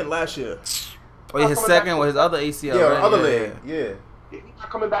ACL again last year. Oh, yeah, his second or his other ACL, Yeah, right? other leg. Yeah. He's not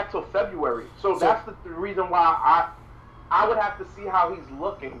coming back till February. So that's the reason why I would have to see how he's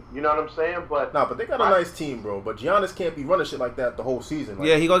looking. You know what I'm saying? But They got a nice team, bro. But Giannis can't be running shit like that the whole season. Like,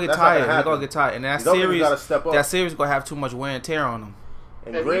 Yeah, he gonna get that's not tired. He happen. gonna get tired. And These other niggas gotta step up. that series gonna have too much wear and tear on him.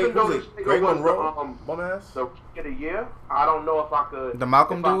 And And Greg, even though who's this it? nigga Greg was Monroe, bum ass. the rookie of the year, I don't know if I could. The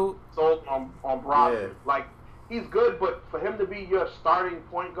Malcolm if I dude? sold on Brogdon. Yeah. Like, he's good, but for him to be your starting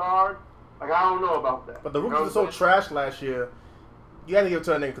point guard, like, I don't know about that. But the You know rookies were what so I'm saying? trash last year. You had to give it to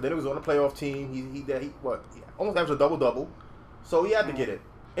that nigga because then he was on the playoff team. He almost averaged a double. So he had to get it.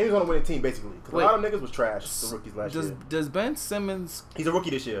 And he was on a winning team basically. Because a lot of niggas was trash. The rookies last year. Does Ben Simmons? He's a rookie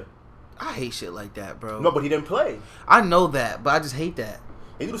this year. I hate shit like that, bro. No, but he didn't play. I know that, but I just hate that.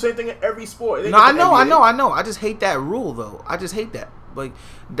 He do the same thing in every sport. No, I know. I just hate that rule, though. I just hate that. Like,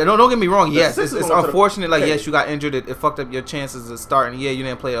 don't get me wrong. Yes, it's Sixers went to the- unfortunate. Like, Okay. yes, you got injured. It fucked up your chances of starting. Yeah, you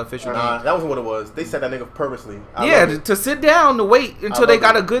didn't play an official Nah, game. that wasn't what it was. They set that nigga purposely. I Yeah, love it. to sit down to wait until they love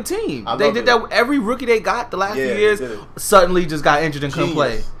got it. a good team. I They love did it. that with every rookie they got the last few Yeah, years. they did it. Suddenly just got injured and couldn't play.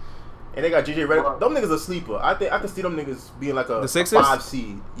 Genius. And they got JJ Redick. Them niggas a sleeper. I can see them niggas being like a The Sixers? 5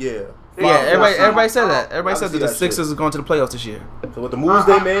 seed. Yeah. Yeah, everybody said that. Everybody I said see that the that Sixers shit. is going to the playoffs this year. So with the moves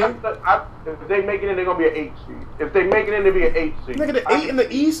they made, If they make it in, they're gonna be an 8 seed. If they make it in, they'll be an 8 seed. nigga, the 8 in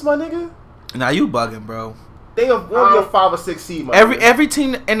the East, my nigga. Now you bugging, bro. They will be a 5 or 6 seed, my nigga. Every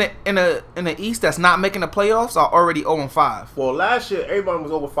team in the East that's not making the playoffs are already 0-5. Well, last year everyone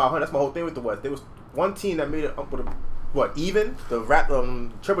was over 500. That's my whole thing with the West. There was one team that made it up with even the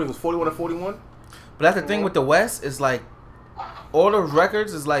Triple was 41-41. But that's the thing with the West is like all those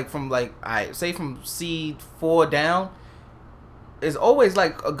records is like from like say from seed 4 down. It's always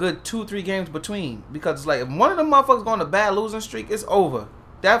like a good 2-3 games between because it's like if one of them motherfuckers go on a bad losing streak, it's over.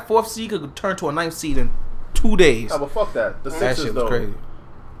 That 4th seed could turn to a 9th seed in 2 days. Nah, but fuck that. The That Sixers shit was though. crazy.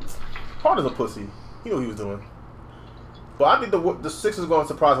 Carter's a pussy. He knew what he was doing. But I think the Sixers are going to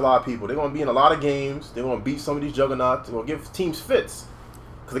surprise a lot of people. They're going to be in a lot of games. They're going to beat some of these juggernauts. They're going to give teams fits.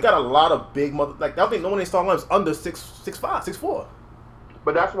 Because they got a lot of big mother. Like, I don't think no one they start is under 6'5", 6'4".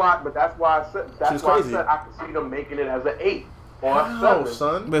 But that's why I said crazy. I can see them making it as an 8 or a How, 7.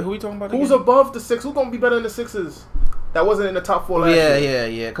 son? But who we talking about? Who's again? above the 6? Who's going to be better than the Sixers? That wasn't in the top 4 last year.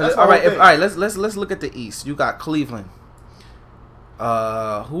 Yeah. That's All my right, whole thing. let's look at the East. You got Cleveland.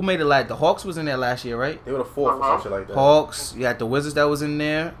 Who made it? Like the Hawks was in there last year, right? They were the 4th or some shit like that. Hawks. You had the Wizards that was in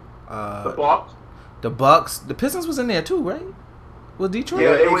there. The Bucks. The Bucks. The Pistons was in there too, right? With Detroit.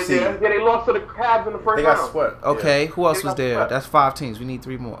 Yeah, They were 8 seed. there. Yeah, they lost to the Cavs in the first They got round. swept. Okay, who else They was got there? swept. That's 5 teams. We need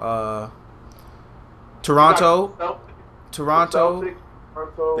 3 more. Toronto, Toronto.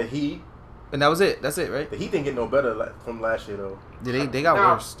 The Heat. and that was it. That's it, right? The Heat didn't get no better from last year, though. They got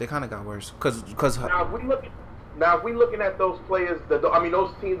Now- worse. They kind of got worse because Now, if we looking at those players, those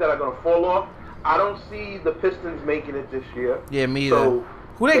teams that are going to fall off, I don't see the Pistons making it this year. yeah, me either. So,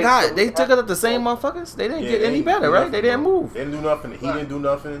 Who they got? They took it up the same motherfuckers. They didn't get any better, right? They didn't move. They didn't do nothing. The Heat didn't do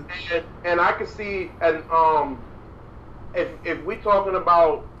nothing. And I can see, and if we talking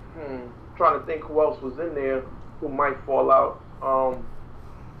about, trying to think who else was in there who might fall out.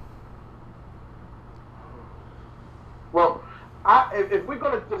 Well, if we're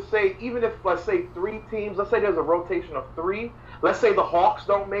gonna just say, even if let's say 3 teams, let's say there's a rotation of 3. Let's say the Hawks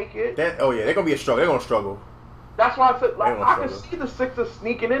don't make it. They're gonna be a struggle. They're gonna struggle. That's why I said, like, I can see the Sixers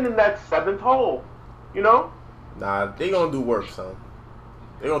sneaking in that 7th hole. You know? Nah, they gonna do work, son.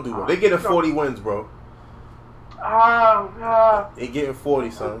 They gonna do work. They getting 40 wins, bro. They getting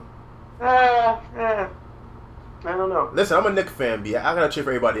 40, son. I don't know. Listen, I'm a Knicks fan, B. I gotta cheer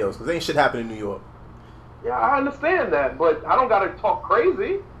for everybody else because ain't shit happening in New York. Yeah, I understand that, but I don't gotta talk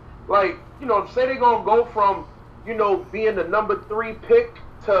crazy. Like, say they're gonna go from, being the number 3 pick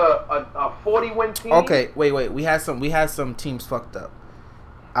to a 40-win team. Okay, wait. We had some teams fucked up.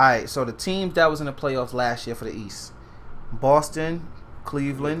 All right, so the teams that was in the playoffs last year for the East: Boston,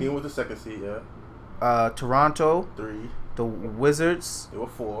 Cleveland. Team was the 2nd seed, yeah. Toronto, 3. the Wizards. They were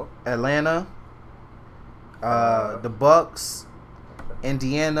 4. Atlanta, the Bucks,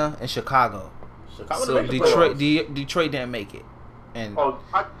 Indiana, and Chicago. So Detroit didn't make it, and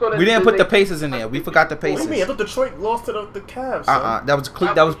we didn't put the Pacers in there. We forgot the Pacers. What do you mean? I thought Detroit lost to the Cavs. Son.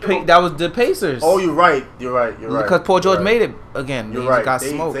 That was the Pacers. Oh, you're right. Because Paul George made it again. You're right. Got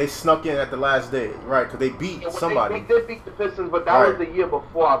smoked. They snuck in at the last day, right? Because they beat somebody. They did beat the Pistons, but that was the year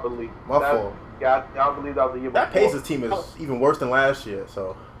before, I believe. My fault. Yeah, I believe that was the year before. That Pacers team is even worse than last year.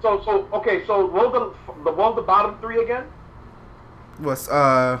 So what was the bottom 3 again? Was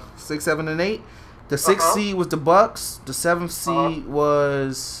 6, 7, and 8. The 6th seed was the Bucks. The 7th seed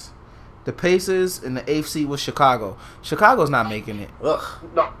was the Pacers, and the 8th seed was Chicago. Chicago's not making it. Ugh.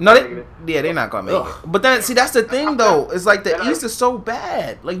 No, they're not gonna make it. But then, see, that's the thing though. It's like the East is so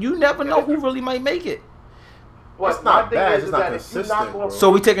bad. Like you never know who really might make it. Well, it's not bad. It's not consistent. Bro.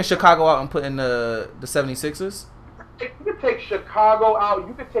 So we taking Chicago out and putting the 76ers? You could take Chicago out.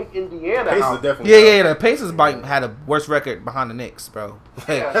 You could take Indiana out. Yeah. The Pacers had a worse record behind the Knicks, bro.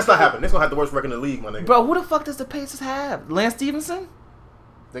 That's not happening. They're gonna have the worst record in the league, my nigga. Bro, who the fuck does the Pacers have? Lance Stevenson?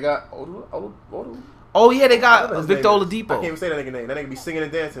 They got Odu. Oh yeah, they got Victor Oladipo. I can't even say that nigga name. That nigga be singing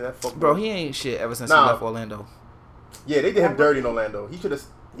and dancing. That fuck. Bro, he ain't shit ever since he left Orlando. Yeah, they did him dirty in Orlando. He should have.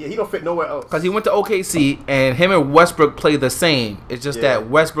 Yeah, he don't fit nowhere else. Because he went to OKC, and him and Westbrook play the same. It's just that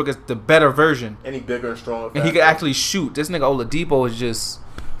Westbrook is the better version. And he bigger and stronger. And he can actually shoot. This nigga Oladipo is just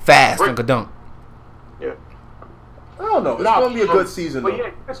fast and can dunk. Yeah. I don't know. It's going to be a good season, though.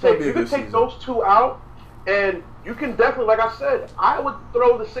 But yeah, you can take those 2 out, and you can definitely, like I said, I would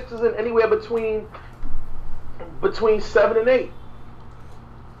throw the Sixers in anywhere between 7 and 8.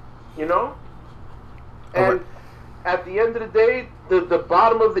 You know? And at the end of the day, the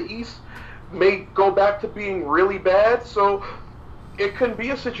bottom of the East may go back to being really bad, so it can be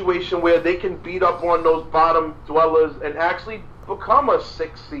a situation where they can beat up on those bottom dwellers and actually become a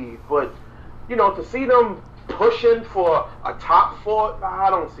 6 seed. But, to see them pushing for a top 4, I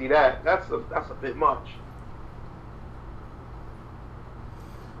don't see that. That's a bit much.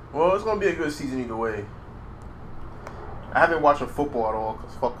 Well, it's going to be a good season either way. I haven't watched football at all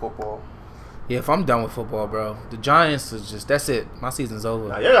because fuck football. Yeah, if I'm done with football, bro, the Giants is just, that's it. My season's over.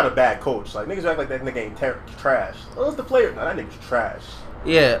 Nah, you got a bad coach. Like, niggas act like that nigga ain't trash. What's the player? Nah, that nigga's trash.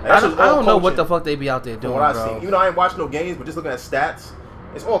 Yeah, like, I don't know what the fuck they be out there doing, what bro. I see. Even though I ain't watching no games, but just looking at stats,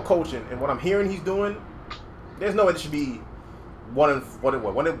 it's all coaching. And what I'm hearing he's doing, there's no way it should be 1 and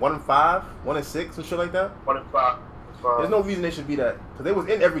 5, 1 and 6 and shit like that. 1 and 5. There's no reason they should be that, because they was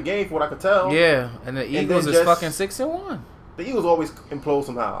in every game from what I could tell. Yeah, and the Eagles is fucking 6-1. The Eagles always implode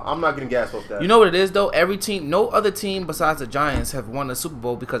somehow. I'm not getting gassed off that. You know what it is though? Every team, no other team besides the Giants have won the Super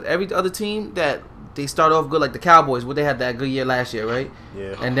Bowl, because every other team that they start off good, like the Cowboys, they had that good year last year, right?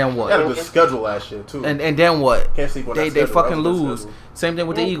 Yeah. And then what? They had a good schedule last year too. And then what? Can't sleep on that They schedule. fucking lose. Same thing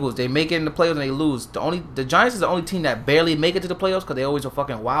with the Eagles. They make it in the playoffs and they lose. The Giants is the only team that barely make it to the playoffs because they always a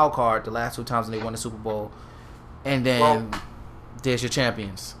fucking wild card the last 2 times when they won the Super Bowl. And then there's your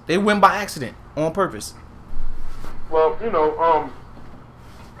champions. They win by accident on purpose. Well,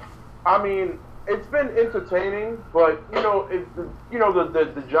 I mean, it's been entertaining, but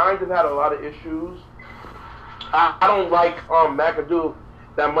the Giants have had a lot of issues. I don't like McAdoo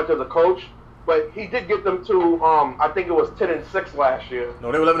that much as a coach, but he did get them to I think it was 10-6 last year.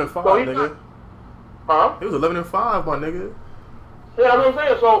 No, they were 11-5, nigga. Huh? It was 11-5, my nigga. Yeah, that's what I'm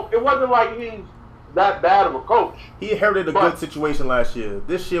saying. So it wasn't like he's that bad of a coach. He inherited a good situation last year.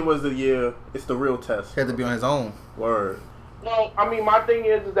 This year was the year. It's the real test. He had to be on his own. Word. Well, I mean, my thing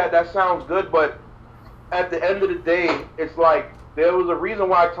is that sounds good, but at the end of the day, it's like there was a reason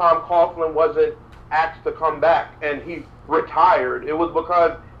why Tom Coughlin wasn't asked to come back and he retired. It was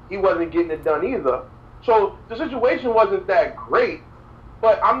because he wasn't getting it done either. So the situation wasn't that great,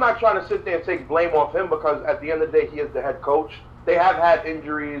 but I'm not trying to sit there and take blame off him because at the end of the day, he is the head coach. They have had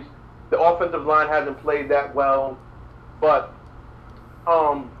injuries. The offensive line hasn't played that well, but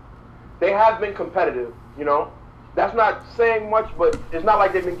they have been competitive. You know, that's not saying much, but it's not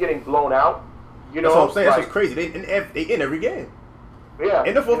like they've been getting blown out. You know, that's what I'm saying. like, That's what's crazy. They in every game. Yeah.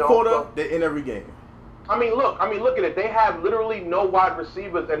 In the fourth quarter, so, they're in every game. I mean, look at it. They have literally no wide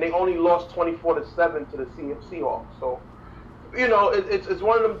receivers, and they only lost 24-7 to the Seahawks. So, you know, it's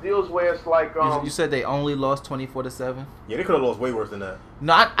one of them deals where it's like you said they only lost 24-7. Yeah, they could have lost way worse than that.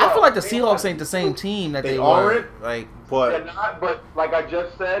 No, I feel like the Seahawks ain't the same team that they aren't. were. Like, they're not, but like I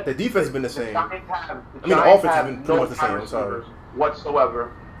just said, the defense has been the same. The the offense has been pretty much the same. I'm sorry.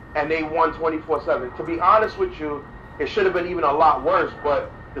 Whatsoever, and they won 24-7. To be honest with you, it should have been even a lot worse,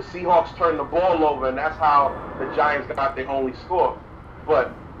 but the Seahawks turned the ball over, and that's how the Giants got their only score.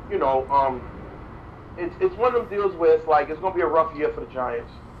 But you know, it's one of them deals where it's like it's gonna be a rough year for the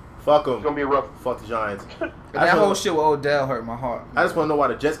Giants. Fuck them. It's gonna be a rough. Fuck the Giants. that whole shit with Odell hurt my heart. I just want to know why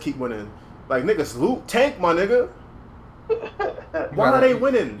the Jets keep winning. Like nigga, salute tank, my nigga. Why are they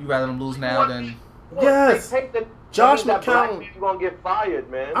winning? You rather them lose now than? Yes. Josh McCown. He's gonna get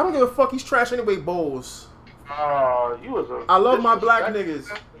fired, man. I don't give a fuck. He's trash anyway. Bowles. You was a. I love my black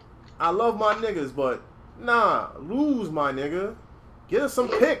niggas. I love my niggas, but nah, lose my nigga. Get us some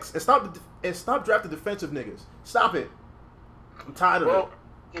picks and stop drafting defensive niggas. Stop it. I'm tired of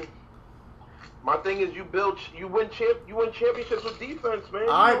it. My thing is, you win championships with defense, man.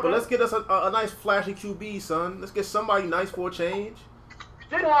 All right, but let's get us a nice flashy QB, son. Let's get somebody nice for a change.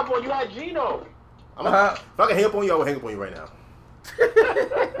 You did have one. You had Geno. If I can hang up on you, I will hang up on you right now.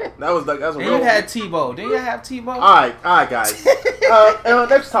 That's a real. You had Tebow. Didn't you have Tebow? All right, guys. And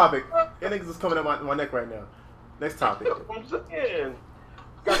next topic. That niggas is coming at my neck right now. Next topic. I'm saying.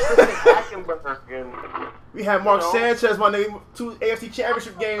 Got Christian Hackenberg. We had Mark Sanchez, my nigga. 2 AFC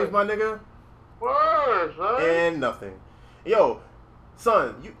Championship games, my nigga. Word, son. And nothing. Yo,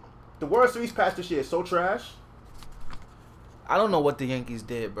 son, the World Series past this year is so trash. I don't know what the Yankees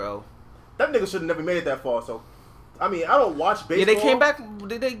did, bro. That nigga should have never made it that far. So, I mean, I don't watch baseball. Yeah, they came back.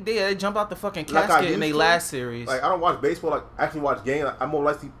 They jumped out the fucking casket in their last series. Like, I don't watch baseball. Like, actually watch games. I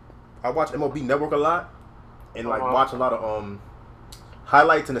watch MLB Network a lot, and like watch a lot of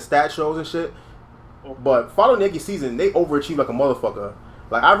highlights and the stat shows and shit. But following the Yankee season, they overachieved like a motherfucker.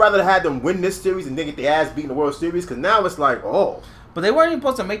 Like, I'd rather have them win this series and then get their ass beat in the World Series, because now it's like, oh. But they weren't even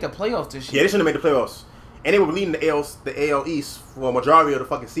supposed to make the playoffs this year. Yeah, they shouldn't have made the playoffs. And they were leading the AL East for a majority of the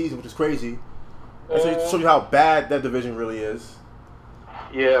fucking season, which is crazy. And so it shows you how bad that division really is.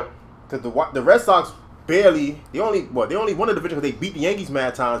 Yeah. Because the Red Sox barely, they only won the division because they beat the Yankees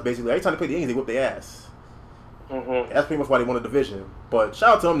mad times, basically. Every time they played the Yankees, they whipped their ass. Mm-hmm. That's pretty much why they won the division. But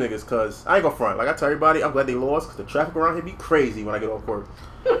shout out to them niggas, because I ain't gonna front. Like I tell everybody, I'm glad they lost, because the traffic around here be crazy when I get off work.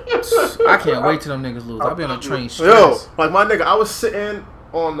 I can't wait till them niggas lose. I'll be on a train stress. Yo, like my nigga, I was sitting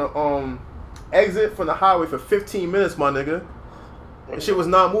on the exit from the highway for 15 minutes, my nigga. And shit was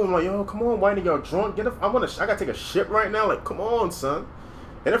not moving. I'm like, yo, come on, why ain't y'all drunk? I gotta take a shit right now. Like, come on, son.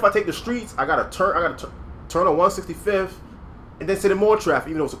 And if I take the streets, I gotta turn on 165th, and then sit in more traffic,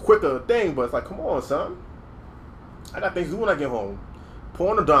 even though it's a quicker thing. But it's like, come on, son. I got things to do when I get home.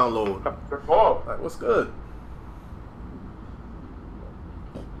 Porn to download. Like, what's good?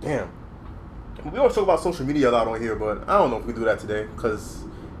 Damn. We always talk about social media a lot on here, but I don't know if we can do that today, because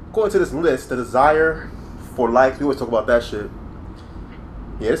according to this list, the desire for likes, we always talk about that shit.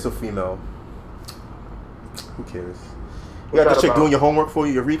 Yeah, it's a female. Who cares? You got this chick doing your homework for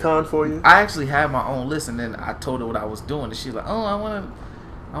you, your recon for you? I actually had my own list, and then I told her what I was doing, and she's like, oh, I want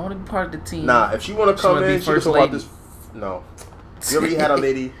to be part of the team. Nah, if she want to come in, she can talk about this. No. We already had a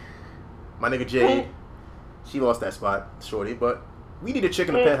lady, my nigga Jay. She lost that spot, shorty, but we need a chick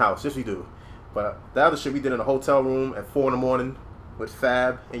in the penthouse. Yes, we do. But the other shit we did in a hotel room at 4 in the morning with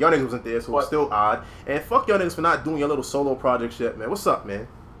Fab, and y'all niggas wasn't there, so it was still odd. And fuck y'all niggas for not doing your little solo project shit, man. What's up, man?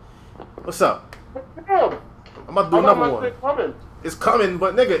 What's up? I'm about to do another one. It's coming,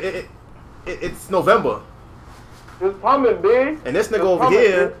 but nigga, it's November. It's coming, big. And this nigga over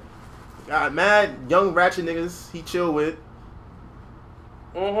here got mad young ratchet niggas he chill with.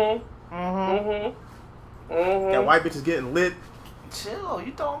 That white bitch is getting lit. Chill,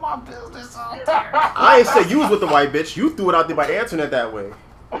 you throwing my business out there. I ain't say you was with the white bitch. You threw it out there by answering it that way.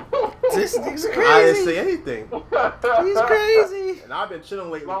 This nigga's crazy. I didn't say anything. He's crazy. And I've been chilling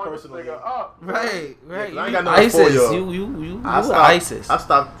lately personally. Right. Yeah, I ain't got nothing for ISIS. y'all. You ISIS. I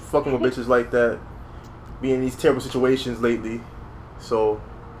stopped fucking with bitches like that. Be in these terrible situations lately. So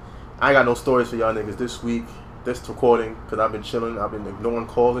I ain't got no stories for y'all niggas this week. This recording, because I've been chilling. I've been ignoring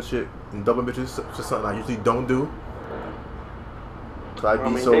calls and shit and dubbing bitches. It's just something I usually don't do. You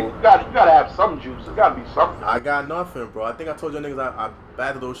gotta have some juice. There gotta be something. I got nothing, bro. I think I told you niggas I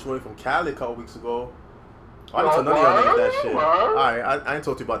battled those shorty from Cali a couple weeks ago. Oh, I didn't tell none of y'all niggas that shit. Word. Alright, I ain't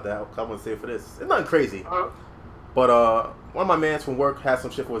talked to you about that. I want to say it for this. It's nothing crazy. But one of my mans from work had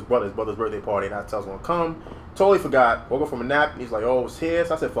some shit for his brother's birthday party, and I tell him to come. Totally forgot. Woke up from a nap, and he's like, "Oh, it's here."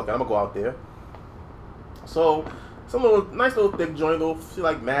 So I said, "Fuck it, I'm gonna go out there." So some little nice little thick joint, she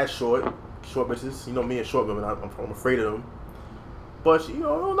like mad short bitches. You know me and short women. I'm afraid of them. But she,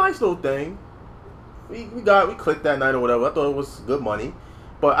 a nice little thing. We clicked that night or whatever. I thought it was good money,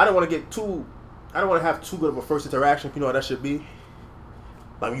 but I didn't want to have too good of a first interaction. You know how that should be.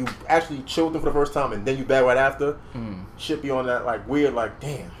 Like you actually chill with them for the first time and then you back right after. Shit be on that like weird, like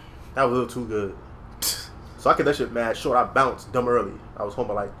damn, that was a little too good. So I kept that shit mad short. I bounced dumb early. I was home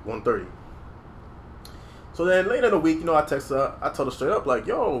by like 1:30. So then later in the week, I text her. I told her straight up like,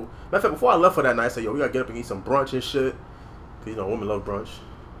 yo, matter of fact, before I left for that night, I said, yo, we gotta get up and eat some brunch and shit. Cause women love brunch,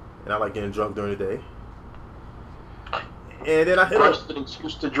 and I like getting drunk during the day. And then I hit her. First an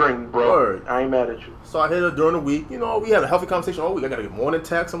excuse to drink, bro. Word. I ain't mad at you. So I hit her during the week. We had a healthy conversation all week. I got a morning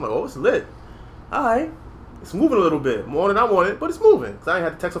text. I'm like, oh, it's lit. All right. It's moving a little bit. More than I wanted, but it's moving. Because I ain't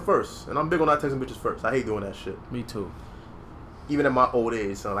had to text her first. And I'm big on not texting bitches first. I hate doing that shit. Me too. Even at my old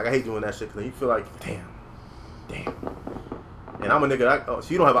age, son. Like, I hate doing that shit because you feel like, damn. And I'm a nigga. So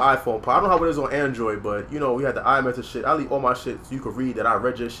you don't have an iPhone. I don't know how it is on Android, but, we had the iMessage shit. I leave all my shit so you can read that I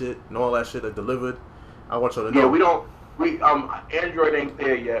read your shit and all that shit that delivered. I want you to know. Yeah, we don't. Android ain't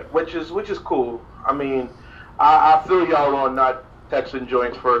there yet, which is cool. I mean, I feel y'all on not texting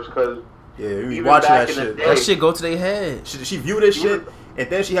joints first, because we be watching that shit. That shit go to their head. She view this shit, and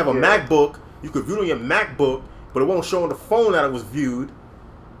then she have a MacBook. You could view it on your MacBook, but it won't show on the phone that it was viewed.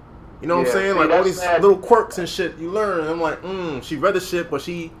 You know what I'm saying? Like all these little quirks and shit you learn. And I'm like, she read the shit, but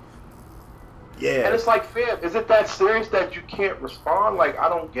she, And it's like, fam, is it that serious that you can't respond? Like, I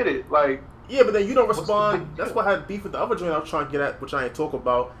don't get it. Like. Yeah, but then you don't respond. That's why I had beef with the other joint I was trying to get at, which I ain't talk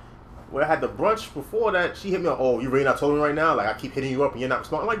about. Where I had the brunch before that, she hit me on, oh, you really not told me right now? Like, I keep hitting you up and you're not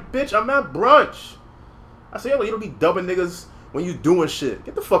responding. I'm like, bitch, I'm at brunch. I said, yo, you don't be dubbing niggas when you doing shit.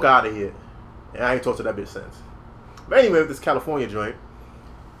 Get the fuck out of here. And I ain't talked to that bitch since. But anyway, with this California joint,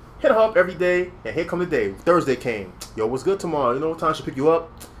 hit her up every day, and here come the day. Thursday came. Yo, what's good tomorrow? You know what time she pick you up?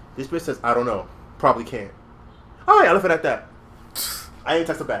 This bitch says, I don't know. Probably can't. All right, I left it at that. I ain't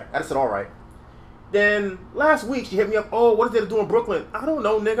text her back. I just said, all right. Then last week she hit me up. Oh, what is there to do in Brooklyn? I don't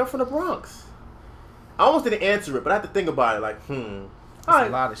know, nigga. I'm from the Bronx. I almost didn't answer it, but I had to think about it. Like, That's right, a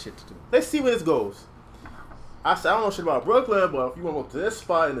lot of shit to do. let's see where this goes. I said I don't know shit about Brooklyn, but if you want to go to this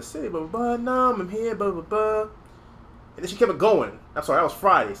spot in the city, blah blah blah, nah, I'm here, blah blah blah. And then she kept it going. I'm sorry, that was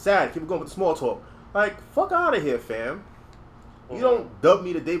Friday. Saturday, keep it going with the small talk. Like, fuck out of here, fam. You don't dub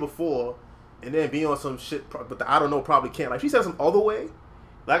me the day before and then be on some shit, but I don't know, probably can't. Like, she said some other way.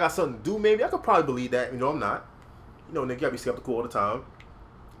 Like, I got something to do, maybe. I could probably believe that. I'm not. Nigga, you gotta be skeptical all the time.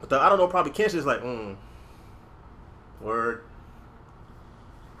 But the I don't know, probably can't. She's like, word.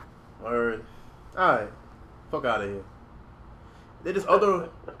 Alright. Fuck out of here. There's this other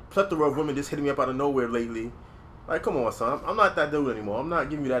plethora of women just hitting me up out of nowhere lately. Like, come on, son. I'm not that dude anymore. I'm not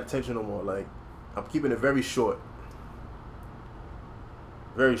giving you that attention no more. Like, I'm keeping it very short.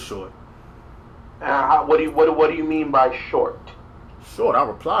 Very short. What do you mean by short? Short, I'll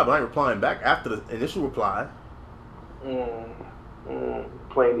reply, but I ain't replying back after the initial reply.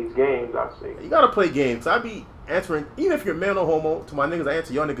 Playing these games, I see. You gotta play games. I be answering, even if you're man or homo, to my niggas, I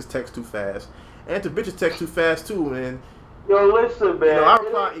answer y'all niggas text too fast. I answer bitches text too fast too, man. Yo, listen, man. I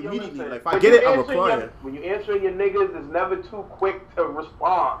reply immediately. Like, if I get it, I'm replying. When you answer your niggas, it's never too quick to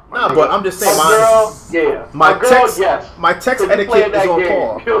respond. Nah, but I'm just saying, my text etiquette is on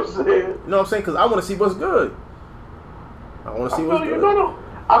par. You know what I'm saying? You know what I'm saying? Because I want to see what's good. I want to see what's good. No.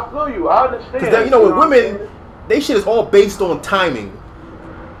 I feel you. I understand. Because with women, they shit is all based on timing.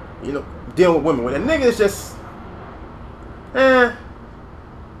 Dealing with women. When a nigga is just,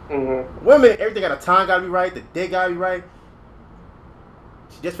 Women, everything got a time gotta be right. The day gotta be right.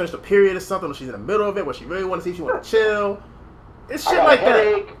 She just finished a period or something, or she's in the middle of it, where she really want to see if she want to chill. It's shit like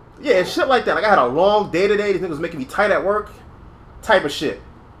that. Yeah, it's shit like that. Like, I had a long day today. This nigga was making me tight at work. Type of shit.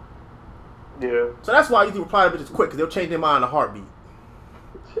 Yeah. So that's why I usually reply to bitches quick, because they'll change their mind in a heartbeat.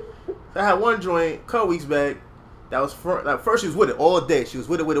 So I had one joint a couple weeks back that was first she was with it all day. She was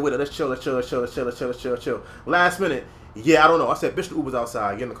with it. Let's chill. Last minute, yeah, I don't know. I said, bitch, the Uber's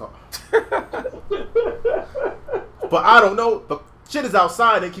outside. Get in the car. But I don't know. But shit is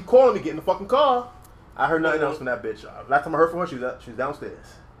outside. They keep calling me, get in the fucking car. I heard nothing else from that bitch. Last time I heard from her, she was downstairs.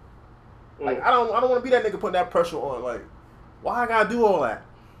 Like, I don't want to be that nigga putting that pressure on. Like, why I gotta do all that?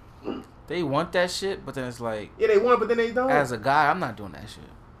 They want that shit, but then it's like, yeah, they want it, but then they don't. As a guy, I'm not doing that shit.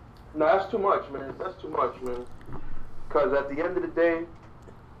 No, that's too much, man. Because at the end of the day,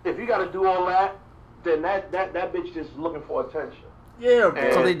 if you got to do all that, then that bitch just looking for attention. Yeah,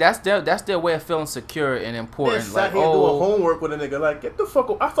 bro. So that's their way of feeling secure and important. Then Like, sat here doing homework with a nigga. Like, get the fuck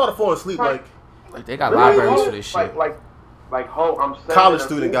up. I started falling asleep. Right. like they got Really? libraries for this shit. Like, I'm saying college that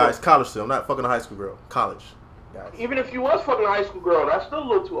student, guys. College student. I'm not fucking a high school girl. College. Guys. Even if you was fucking a high school girl, that's still a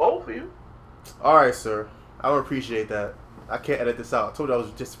little too old for you. All right, sir. I don't appreciate that. I can't edit this out. I told you I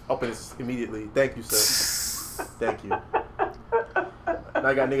was just upping this immediately. Thank you, sir. Thank you. Now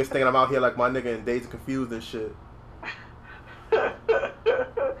I got niggas thinking I'm out here like my nigga in Dazed and Confused and shit.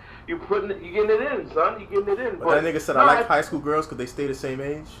 You getting it in, son. You getting it in. But that nigga said I like high school girls because they stay the same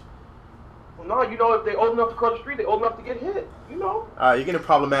age. Well, no, you know, if they old enough to cross the street, they old enough to get hit. You know. Alright, you're getting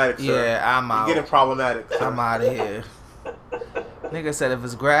problematic, sir. Yeah, I'm out. You're getting problematic, sir. I'm out of here. Nigga said if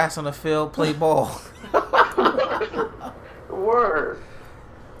it's grass on the field, play ball. Word.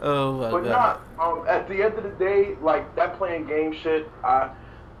 Oh my But god. not. At the end of the day, like that playing game shit.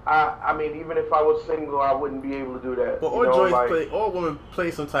 I mean, even if I was single, I wouldn't be able to do that. But all women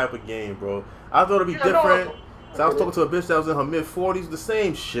play some type of game, bro. I thought it'd be Yeah, different. no. So I was talking to a bitch that was in her mid-40s, the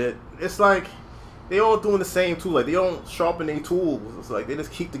same shit. It's like they all doing the same too. Like they don't sharpen their tools. It's like they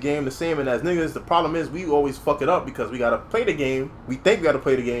just keep the game the same. And as niggas, the problem is we always fuck it up because we gotta play the game. We think we gotta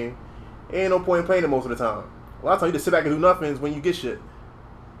play the game. Ain't no point in playing it most of the time. A lot of times you just sit back and do nothing is when you get shit.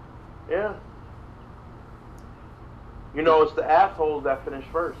 Yeah. You know, it's the assholes that finish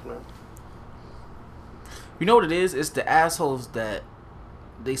first, man. You know what it is? It's the assholes that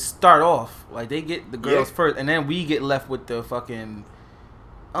they start off like they get the girls first, and then we get left with the fucking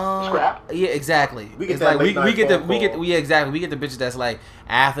Scrap. Yeah, exactly. We get It's that like late night phone we get call. yeah, exactly. We get the bitches that's like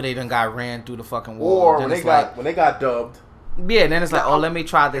after they done got ran through the fucking wall. Or then when it's they got dubbed. yeah, then it's like, oh, let me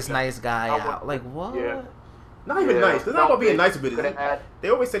try this nice guy I would- out. Like what? Yeah. Not even Yeah. nice. It's not about being nice with Could've it. had- They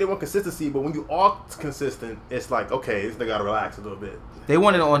always say they want consistency, but when you are consistent, it's like, okay, this nigga gotta relax a little bit. They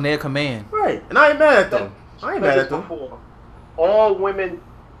want it on their command. Right. And I ain't mad at them. I ain't mad at them. Before. All women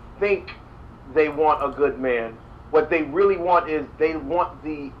think they want a good man. What they really want is they want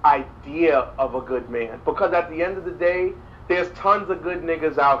the idea of a good man. Because at the end of the day, there's tons of good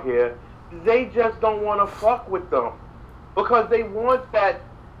niggas out here. They just don't want to fuck with them. Because they want that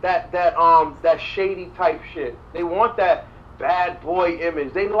shady type shit. They want that bad boy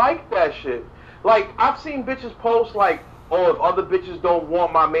image. They like that shit. Like, I've seen bitches post like, oh, if other bitches don't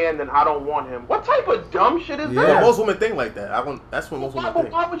want my man, then I don't want him. What type of dumb shit is But that? most women think like that. That's what most women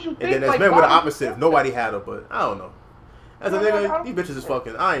think. Why would you think And then there's like men with the why would you opposite. think If nobody had her, but I don't know. As a No, nigga, these bitches is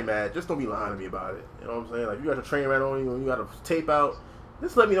fucking. I ain't mad. Just don't be lying to me about it. You know what I'm saying? Like, you got your train right on you and you got a tape out.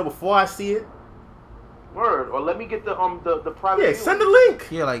 Just let me know before I see it. Word, or let me get the private. Yeah, send the link.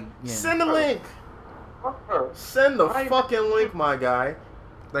 Yeah, like yeah. Send the link. Word. Send the I- fucking link, my guy.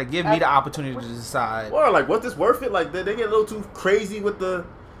 Like give me the opportunity to decide. Or like, what's this worth it? Like, they get a little too crazy with the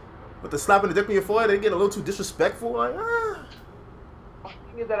slapping the dick on your forehead. They get a little too disrespectful. Like, The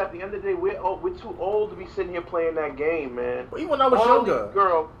thing is that at the end of the day, we're too old to be sitting here playing that game, man. But even when I was All younger, these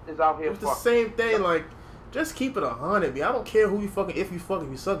girl is out it here was the fucking. same thing. Like, just keep it 100, man. I don't care who you fucking, if you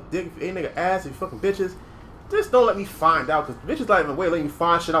suck dick, if you ain't nigga ass, if you fucking bitches. Just don't let me find out, because bitches like in a way letting you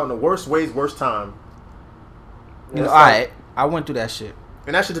find shit out in the worst ways, worst time. You know, It's all like- right, I went through that shit.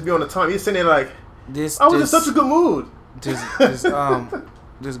 And that should just be on the time. You're sitting there like, This I was in such a good mood.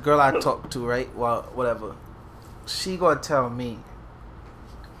 this girl I talked to, right? Well, whatever. She gonna tell me.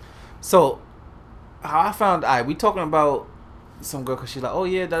 So, how I found, we talking about some girl, cause she's like, oh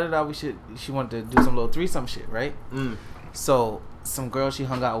yeah, she wanted to do some little threesome shit, right? Mm. So, some girl she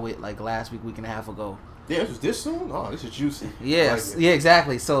hung out with like last week and a half ago. Damn, this was this soon? Oh, this is juicy. Yes, I like it. yeah,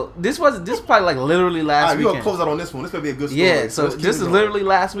 exactly. So this was probably like literally last Alright, we gonna weekend. close out on this one. This gonna be a good story. Yeah, so let's keep this it is going. literally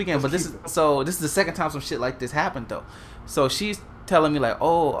last weekend, but Let's this keep is this is the second time some shit like this happened though. So she's telling me like,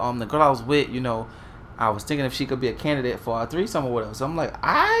 oh, the girl I was with, I was thinking if she could be a candidate for a threesome or whatever. So I'm like,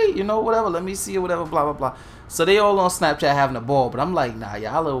 whatever, let me see or whatever, blah blah blah. So they all on Snapchat having a ball, but I'm like, nah,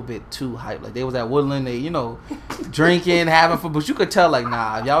 y'all a little bit too hype. Like they was at Woodland, they drinking, having fun, but you could tell like,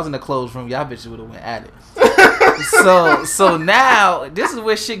 nah, if y'all was in the closed room, y'all bitches would have went at it. So now this is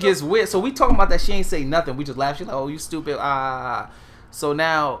where shit gets weird. So we talking about that, she ain't say nothing. We just laugh. She's like, oh, you stupid. So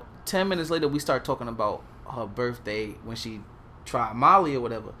now 10 minutes later we start talking about her birthday when she tried Molly or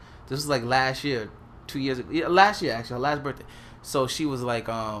whatever. This was like last year, 2 years ago. Yeah, last year actually, her last birthday. So she was like,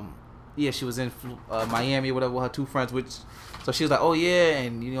 she was in Miami or whatever with her two friends, so she was like, oh yeah,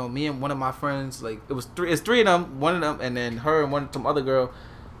 and me and one of my friends, like it's three of them, one of them, and then her and some other girl,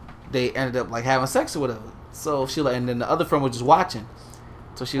 they ended up like having sex or whatever. So she like, and then the other friend was just watching.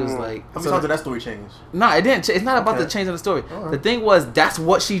 So she was like, How many times did that story change? Nah, it didn't. It's not about Okay. the change of the story. All right. The thing was, that's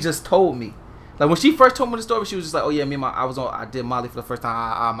what she just told me. Like when she first told me the story, she was just like, "Oh yeah, I did Molly for the first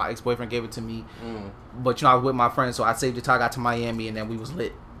time. My ex boyfriend gave it to me, but I was with my friends, so I saved it till I got to Miami, and then we was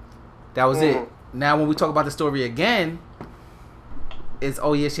lit. That was it. Now when we talk about the story again, it's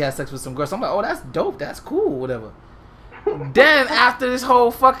oh yeah, she had sex with some girl. So I'm like, oh that's dope, that's cool, whatever. Then after this whole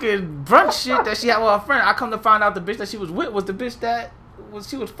fucking brunch shit that she had with her friend, I come to find out the bitch that she was with was the bitch that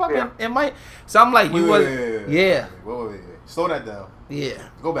she was fucking in my. So I'm like, Wait. Slow that down. Yeah.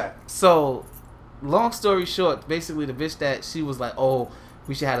 Go back. So, long story short, basically the bitch that she was like, oh,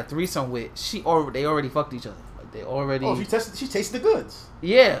 we should have a threesome with. They already fucked each other. Like they already. Oh, she tasted the goods.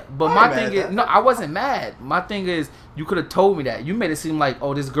 Yeah, but my thing is, no, I wasn't mad. My thing is, you could have told me that. You made it seem like,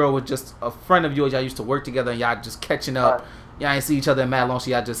 oh, this girl was just a friend of yours. Y'all used to work together and y'all just catching up. Right. Y'all ain't see each other in mad long,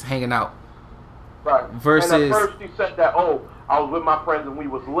 so y'all just hanging out. Right. Versus. And at first she said that, oh, I was with my friends and we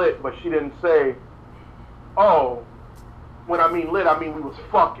was lit, but she didn't say, oh, when I mean lit, I mean we was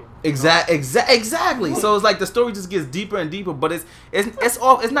fucking. Exactly. So it's like the story just gets deeper and deeper, but it's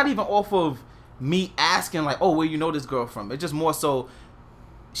not even off of me asking like, oh, where you know this girl from? It's just more so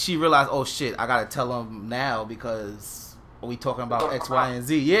she realized, oh shit, I gotta tell him now because we talking about X, Y, and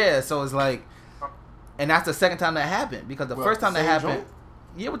Z. Yeah, so it's like, and that's the second time that happened because the first time that happened,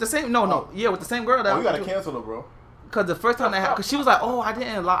 with the same with the same girl that. Oh, you gotta cancel her, bro. Because the first time that happened, because she was like, oh, I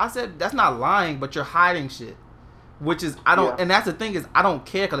didn't lie. I said that's not lying, but you're hiding shit. Which is and that's the thing is I don't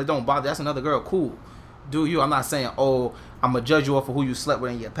care because it don't bother. That's another girl, cool. Do you? I'm not saying I'm gonna judge you off of who you slept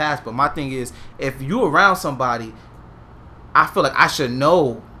with in your past, but my thing is if you around somebody, I feel like I should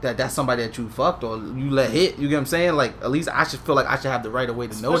know that that's somebody that you fucked or you let hit. You get what I'm saying? Like at least I should feel like I should have the right of way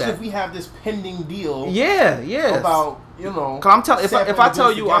to know that. Especially if we have this pending deal. Yeah. About Cause I'm telling if I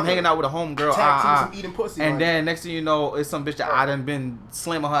tell you I'm hanging out with a homegirl, some eating pussy, and then next thing you know it's some bitch that I done been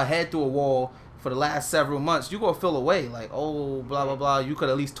slamming her head through a wall for the last several months, you gonna feel away like, oh, blah blah blah. You could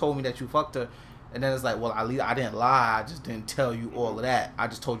at least told me that you fucked her, and then it's like, well, at least I didn't lie. I just didn't tell you all of that. I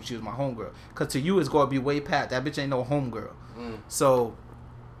just told you she was my homegirl. Cause to you, it's gonna be way past that bitch ain't no homegirl. So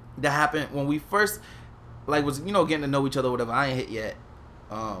that happened when we first was getting to know each other, or whatever. I ain't hit yet.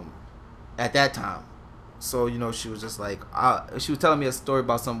 At that time, so she was just like, she was telling me a story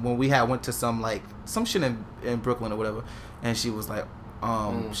about when we went to some shit in Brooklyn or whatever, and she was like.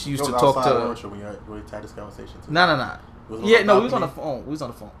 She used to talk to. When you had this conversation too. No. Yeah, no, we was on the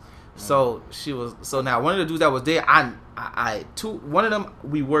phone. So she was. So now one of the dudes that was there, one of them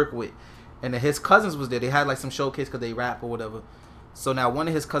we work with, and then his cousins was there. They had some showcase because they rap or whatever. So now one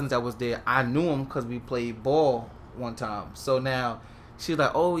of his cousins that was there, I knew him because we played ball one time. So now she's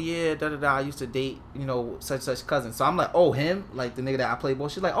like, oh yeah, da da da. I used to date such cousin. So I'm like, oh him, like the nigga that I played ball.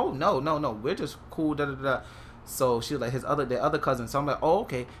 She's like, oh no, we're just cool, da da da. So she was like the other cousin. So I'm like, oh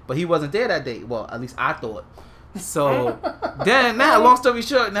okay, but he wasn't there that day. Well, at least I thought. So then now, long story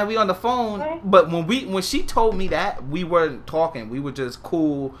short, now we on the phone. But when she told me that, we weren't talking. We were just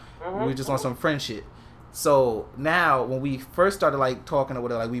cool. We were just on some friend shit. So now when we first started talking or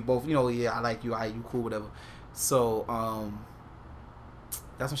whatever, we both yeah, I like you, you cool, whatever. So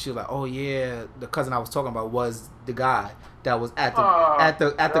that's when she was like, oh yeah, the cousin I was talking about was the guy that was at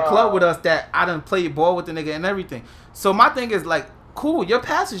the club with us that I done played ball with the nigga and everything. So my thing is cool, your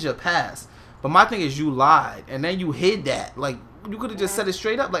past is your past. But my thing is you lied and then you hid that. You could have just said it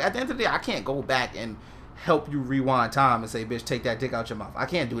straight up. At the end of the day, I can't go back and help you rewind time and say, bitch, take that dick out your mouth. I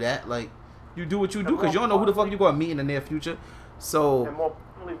can't do that. You do what you do because you don't know who the fuck you gonna meet in the near future. So and more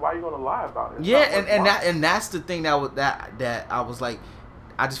importantly, why you gonna lie about it? And that's the thing that I was like,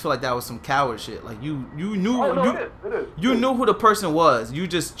 I just feel like that was some coward shit. You knew it is. You knew who the person was. You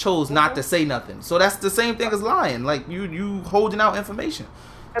just chose not to say nothing. So that's the same thing as lying. You holding out information.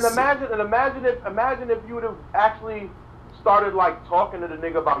 And imagine if you would have actually started talking to the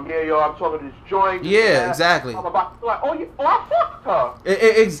nigga about I'm talking to this joint. Yeah, exactly. I'm about to I fucked her.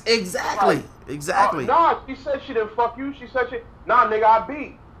 Exactly. Nah, she said she didn't fuck you. She said nah, nigga, I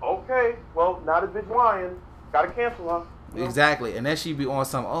beat. Okay, well now this bitch lying. Gotta cancel her. Exactly, and then she be on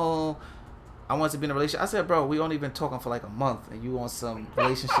some, I want to be in a relationship. I said, bro, we only been talking for a month, and you on some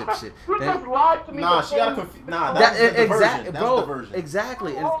relationship shit. You just lied to me. Nah, she got to Nah, that's the diversion. That's the version.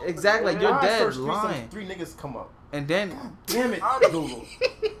 Exactly. You're dead lying. 3 niggas come up. And then, God damn it, Google.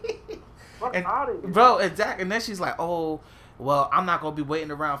 Bro, exactly. And then she's like, oh, well, I'm not gonna be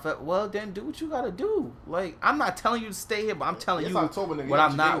waiting around for. Well, then do what you gotta do. I'm not telling you to stay here, but I'm telling you what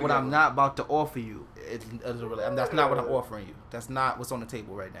I'm not about to offer you. That's not what I'm offering you. That's not what's on the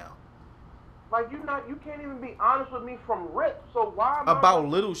table right now. You can't even be honest with me from rip. So why am about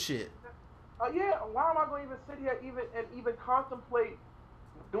little shit? Yeah, why am I going to even sit here even contemplate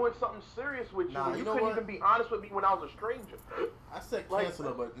doing something serious with you. Nah, You you know couldn't what? even be honest with me when I was a stranger. I said cancel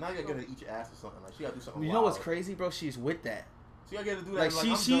her, but now you gotta get her to eat your ass or something. Like she gotta do something. You know what's crazy, bro? She's with that. So you gotta get her to do that. Like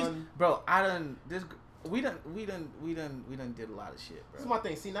I'm she's done. bro. We done did a lot of shit, bro. This is my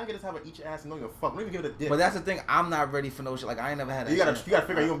thing. See, now you gotta have her eat your ass and don't even fuck. Don't even give it a dick. But that's the thing. I'm not ready for no shit. Like I ain't never had that. You gotta shit. figure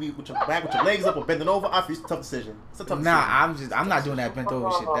out you gonna be with your back with your legs up or bending over. I feel it's a tough decision. It's a tough decision. I'm not doing that bent over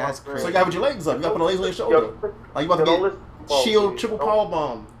shit. That's So crazy. you gotta put your legs up. You gotta put the legs on your shoulder. Like you about Don't to listen. get shield triple power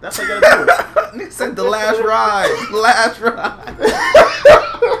bomb. That's how you gotta do it. Nigga said the last ride. Last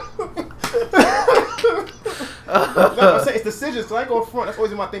ride. I'm saying it's decisions. So I go up front. That's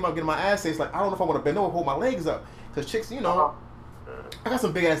always my thing about getting my ass. It's like I don't know if I want to bend over, hold my legs up. Cause chicks, you know, I got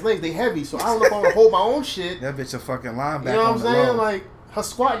some big ass legs. They heavy, so I don't know if I want to hold my own shit. That bitch a fucking linebacker. You know what I'm saying? Low. Like her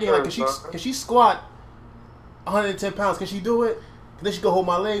squat game. Like can she squat 110 pounds? Can she do it? And then she go hold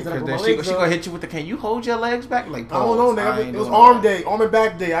my legs. And I Then put my she legs gonna up. hit you with the. Can you hold your legs back? Like I don't know, pause. nigga. It was doing arm all day, arm and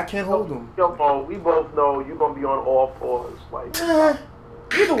back day. I can't hold them. Yo, Mo, we both know you're gonna be on all fours. Like,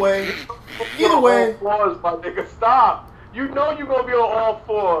 Either way, all fours, my nigga. Stop. You know you're gonna be on all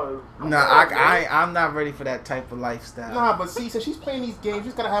fours. Nah, I'm not ready for that type of lifestyle. Nah, but see, since she's playing these games, you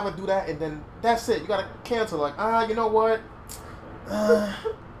just gotta have her do that, and then that's it. You gotta cancel. Like, you know what?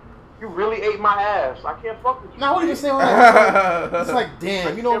 You really ate my ass. I can't fuck with you. Nah, what are you saying? It's like,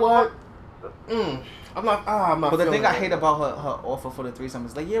 damn. You know what? I'm not. I'm not. But the thing feeling I it. hate about her offer for the threesome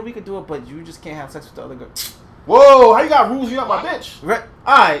is like, yeah, we could do it, but you just can't have sex with the other girl. Whoa, how you got rules? You're not my bitch. Right.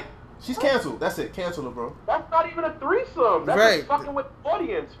 All right, she's canceled. That's it. Cancel her, bro. That's not even a threesome. That's Right. just fucking with the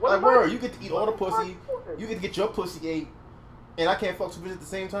audience. What Like, am I- word, you get to eat all the pussy. You get to get your pussy ate, and I can't fuck two bitches at the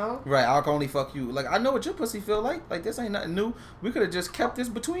same time. Right, I can only fuck you. Like, I know what your pussy feel like. Like, this ain't nothing new. We could have just kept this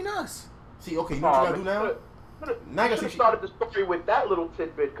between us. See, okay, you know what you gotta do now? Now I gotta should have see. started the story with that little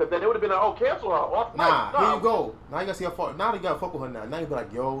tidbit, because then it would have been like, oh, cancel her off. Nah, No. here you go. Now you gotta see how far. Now you gotta fuck with her now. Now you be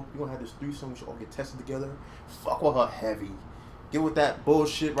like, yo, you gonna have this threesome. We should all get tested together. Fuck with her heavy. Get with that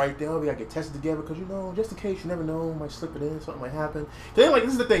bullshit right there. We gotta get tested together because you know, just in case you never know, might slip it in, something might happen. Then like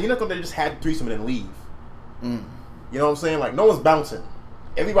this is the thing. You're not gonna just have the threesome and then leave. Mm. You know what I'm saying? Like no one's bouncing.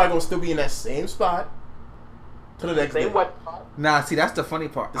 Everybody gonna still be in that same spot to the next day. Same wet. Nah, see, that's the funny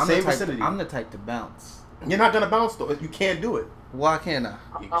part. The I'm same the type. vicinity. I'm the type to bounce. You're not gonna bounce though. You can't do it. Why can't I?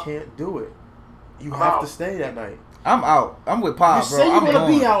 You can't do it. You I'm have out. to stay that night. I'm out. I'm with Pop, you bro. say you're I'm gonna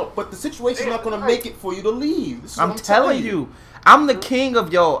going. be out, but the situation's not gonna make it for you to leave. This is what I'm telling you, I'm the king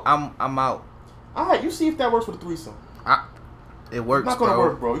of I'm out. All right, you see if that works with a threesome. It works, It's not gonna bro.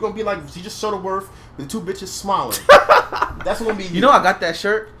 work, bro. You're gonna be like she just Shuttleworth with the two bitches smiling. That's gonna be You know, I got that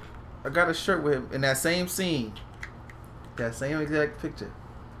shirt. I got a shirt with him in that same scene. That same exact picture.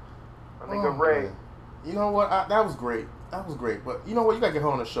 I think of Ray. man. You know what? That was great. That was great. But you know what? You gotta get her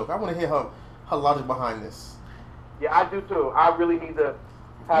on the show. I want to hear her logic behind this. Yeah, I do too. I really need to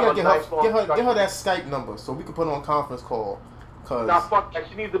have You a gotta nice long get her discussion. that Skype number so we can put her on conference call. Cause Nah, fuck that.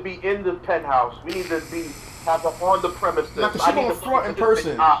 She needs to be in the penthouse. We need to have her on the premises. Nah, 'cause she I need gonna to front in look at this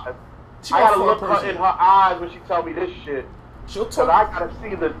person. bitch eyes. she I gonna gotta look front her person. in her eyes when she tell me this shit. She'll Cause talk. I gotta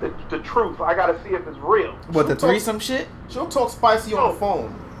see the truth. I gotta see if it's real. What, the She'll talk- threesome shit? She'll talk spicy on the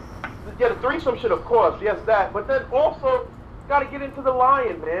phone. Yeah, the threesome shit, of course. Yes, that. But then also, gotta get into the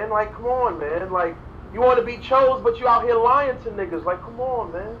lying, man. Like, come on, man. Like, you want to be chose, but you out here lying to niggas. Like, come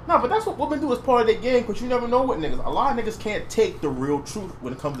on, man. No, but that's what women do as part of their game, because you never know what niggas. A lot of niggas can't take the real truth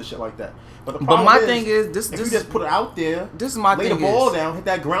when it comes to shit like that. But the But problem my is, thing is, this if you just put it out there, this is my lay thing the ball is, down, hit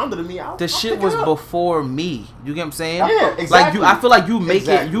that grounder to me out. the shit was before me. You get what I'm saying? Yeah, Like exactly. I feel like you make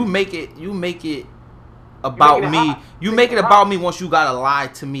Exactly. you make it about You make it me. hot. You make it about me once you gotta lie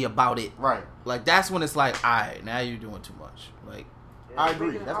to me about it. Right. Like that's when it's like, alright, now you're doing too much. Like I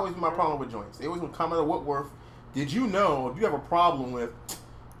agree. That's always been my problem with joints. They always would comment on Whitworth. Did you know if you have a problem with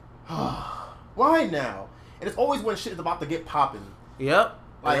why now? And it's always when shit is about to get popping. Yep.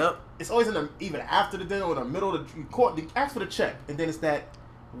 Like yep. it's always in the even after the dinner or in the middle of the court. They ask for the check, and then it's that.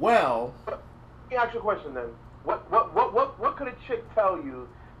 Well, Let me ask you a question then. What could a chick tell you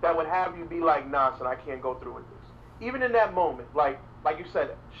that would have you be like, nah, son, I can't go through with this? Even in that moment, like you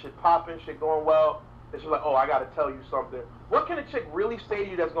said, shit popping, shit going well. It's just like, oh, I gotta tell you something. What can a chick really say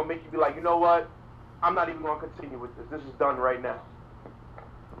to you that's gonna make you be like, you know what? I'm not even gonna continue with this. This is done right now.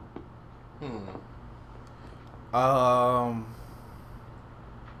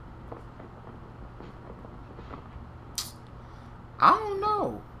 I don't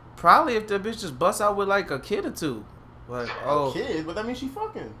know. Probably if the bitch just busts out with like a kid or two. Like, oh kid, but that means she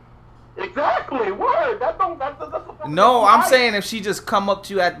fucking. Exactly. Word. That's the no, I'm saying if she just come up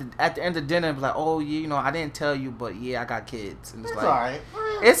to you at the end of dinner and be like, oh yeah, you know, I didn't tell you, but yeah, I got kids. And it's It's like, alright.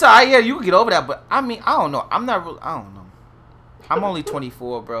 it's alright, yeah, you can get over that, but I mean, I don't know. I'm not really, I don't know. I'm only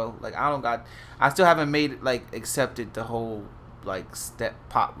 24, bro. Like I still haven't made like accepted the whole like step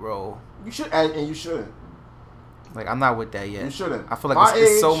pop role. You should, and you shouldn't. Like I'm not with that yet. You shouldn't. I feel like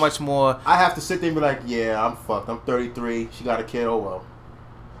it's so much more. I have to sit there and be like, yeah, I'm fucked. I'm 33. She got a kid. Oh well.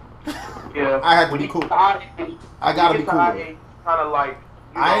 Yeah. I have to be cool. I gotta be cool with it. Kind of like.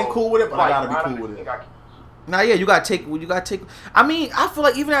 I ain't cool with it, but I gotta be cool with it. Nah, yeah, you gotta take. I mean, I feel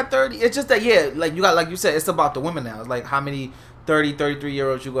like even at 30, it's just that like you got, like you said, it's about the women now. It's like how many 30,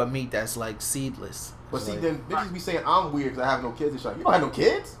 33-year-olds you gonna meet that's like seedless. But it's see, like, then bitches be saying I'm weird because I have no kids. It's like, you don't have no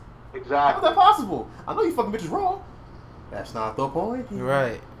kids. Exactly. How's that possible? I know you fucking bitches wrong. That's not the point. You're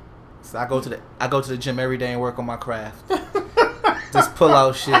right. So I go to the gym every day and work on my craft. This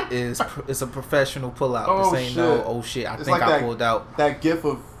pull-out shit it's a professional pull-out. Oh, this ain't shit. no shit. I It's think like I pulled out. That gif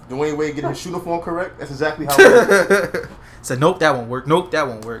of Dwayne Wade getting his uniform correct. That's exactly how it works. So nope, that won't work. Nope, that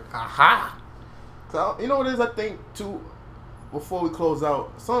won't work. Aha. So you know what it is? I think too. Before we close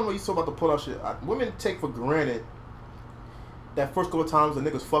out, some of you talk about the pull-out shit. Women take for granted that first couple of times the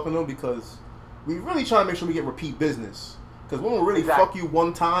niggas fucking them because we really try to make sure we get repeat business. Because women will really fuck you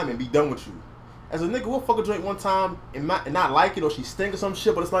one time and be done with you. As a nigga, we'll fuck a joint one time and not like it, or she stink or some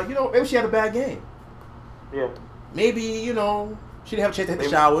shit, but it's like, maybe she had a bad game. Yeah. Maybe, she didn't have a chance to hit the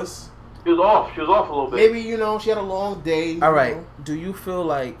showers. She was off a little bit. Maybe, she had a long day. All right. Do you feel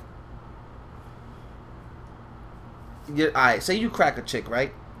like... Alright, say you crack a chick,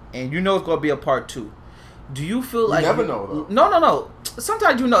 right? And you know it's going to be a part 2. Do you feel like... You never know, though. No.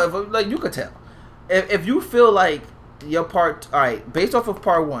 Sometimes you know. Like, you could tell. If you feel like your part... Alright, based off of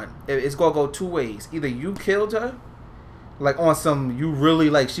part 1, it's going to go 2 ways. Either you killed her, like on some... You really,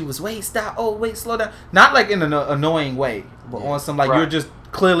 like, she was... Wait, stop. Oh, wait, slow down. Not like in an annoying way. But on some, like, you're just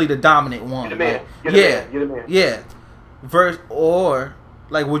clearly the dominant one. You're the man. Like, You're the man. Yeah. Or...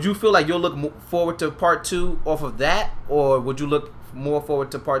 Like, would you feel like you'll look forward to part 2 off of that? Or would you look more forward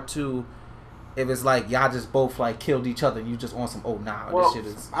to part 2 if it's like y'all just both like killed each other and you just on some, this shit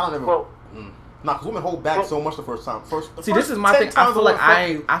is... I don't ever... Nah, because women hold back so much the first time. This is my thing. I feel like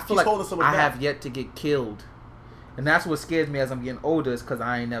I have yet to get killed. And that's what scares me as I'm getting older is because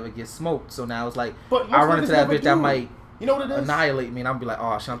I ain't never get smoked. So now it's like, I run into that bitch that might annihilate me and I'll be like,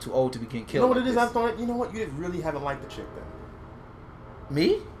 oh, shit, I'm too old to be getting killed. You know what it is? I thought, you know what? You really haven't liked the chick then.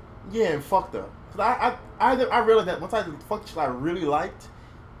 Me? Yeah, and fucked her. Cause I realized that once I fucked the shit I really liked,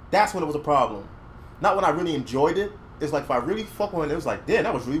 that's when it was a problem. Not when I really enjoyed it. It's like if I really fuck with it, it was like, damn,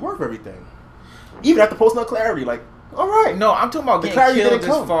 that was really worth everything. Even after posting no clarity, like, all right. No, I'm talking about getting killed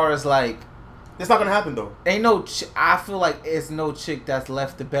as far as like. It's not gonna happen though. Ain't no. I feel like it's no chick that's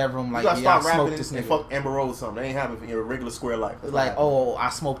left the bedroom like, you gotta start rapping this nigga. And fuck Amber Rose or something. They ain't happening in your regular square life. Like, I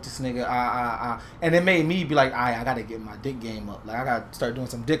smoked this nigga. And it made me be like, I gotta get my dick game up. Like, I gotta start doing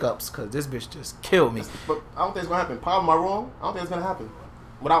some dick ups because this bitch just killed me. But I don't think it's gonna happen. Paul, am I wrong? I don't think it's gonna happen.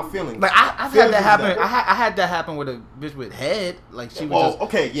 Without feelings. Like I've had that happen. I had that happen with a bitch with head. Like she was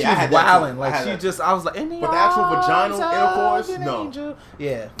she was wilding. Like I was like, but the actual vaginal intercourse, no. Angel.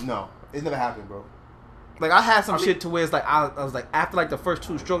 Yeah. No, it never happened, bro. Like I had some shit to where it's like I was like after like the first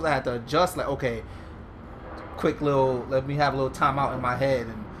 2 strokes I had to adjust. Like okay, quick little let me have a little time out in my head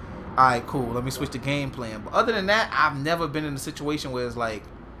and all right, cool. Let me switch the game plan. But other than that, I've never been in a situation where it's like,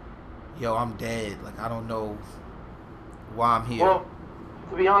 yo, I'm dead. Like I don't know why I'm here. Well,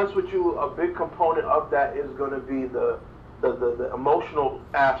 to be honest with you, a big component of that is going to be the emotional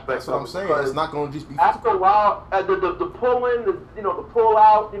aspect. That's what I'm saying. It's not going to just be after a while. The pull in, the pull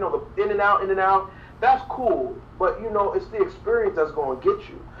out, the in and out. That's cool, but it's the experience that's going to get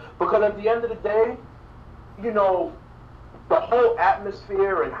you. Because at the end of the day, the whole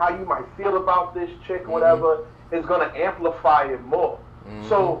atmosphere and how you might feel about this chick, whatever, is going to amplify it more. Mm-hmm.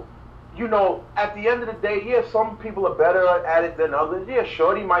 So. At the end of the day, yeah, some people are better at it than others. Yeah,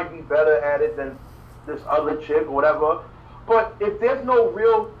 Shorty might be better at it than this other chick or whatever. But if there's no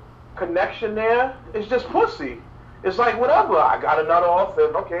real connection there, it's just pussy. It's like, whatever, I got a nut off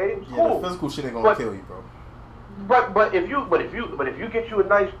and okay, it's cool. The physical shit ain't gonna kill you, bro. But if you get you a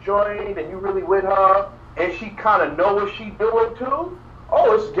nice joint and you really with her and she kind of know what she doing too,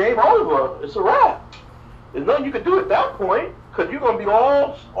 it's game over. It's a wrap. There's nothing you can do at that point because you're gonna be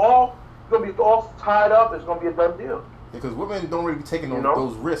all tied up. It's gonna be a done deal. Because women don't really be taking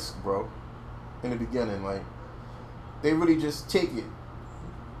those risks, bro. In the beginning, like they really just take it.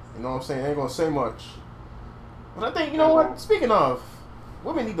 You know what I'm saying? They ain't gonna say much. But I think what? Speaking of,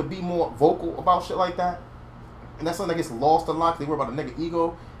 women need to be more vocal about shit like that. And that's something that gets lost a lot. They worry about the nigga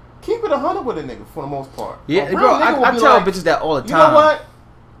ego. Keep it 100 with a nigga for the most part. Yeah, bro. I tell bitches that all the time. You know what?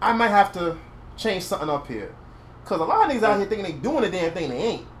 I might have to change something up here. Because a lot of niggas out here thinking they doing the damn thing they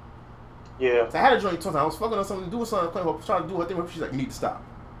ain't. Yeah. So I had a joint sometimes. I was fucking on something, doing something, trying to do her thing. She's like, "You need to stop."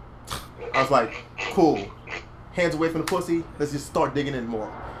 I was like, "Cool, hands away from the pussy. Let's just start digging in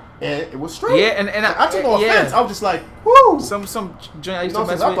more." And it was straight. Yeah, and I took no offense. I was just like, "Woo!" Some joint I used to I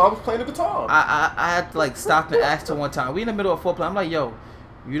mess thought with. I was playing the guitar. I had to like stop and ask her one time. We in the middle of foreplay. I'm like, "Yo,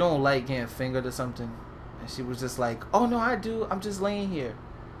 you don't like getting fingered or something?" And she was just like, "Oh no, I do. I'm just laying here."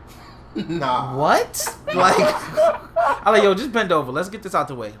 Nah. What? Like, I'm like, "Yo, just bend over. Let's get this out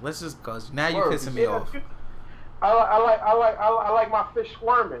the way. Let's just cause now you're pissing me off." I like my fish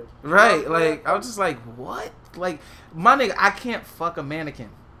squirming. Right? Like, I was just like, "What?" Like, my nigga, I can't fuck a mannequin.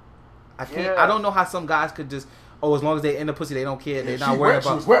 I can't. Yeah. I don't know how some guys could just. Oh, as long as they in the pussy, they don't care. They're not worried about.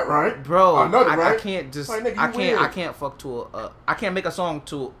 She was wet, right? Bro, I know that, right? I can't just. Like, nigga, I you can't. weird. I can't fuck to a. I can't make a song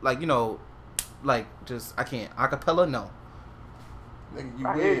to like like just. I can't acapella. No. Nigga, you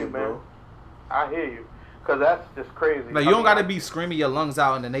I weird, hear you, man. bro. I hear you. Cause that's just crazy. Like, you don't gotta be screaming your lungs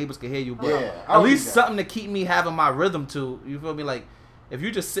out and the neighbors can hear you, but Yeah, I at don't least need that. something to keep me having my rhythm to. You feel me? Like, if you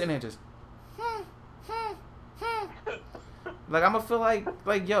just sitting there just. Like, I'm gonna feel like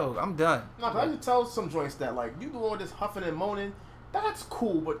yo, I'm done. No, but I can tell some joints that like you doing all this huffing and moaning. That's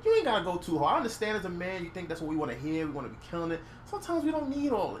cool, but you ain't gotta go too hard. I understand as a man, you think that's what we want to hear. We want to be killing it. Sometimes we don't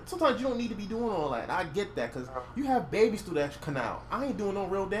need all it. Sometimes you don't need to be doing all that. I get that because you have babies through that canal. I ain't doing no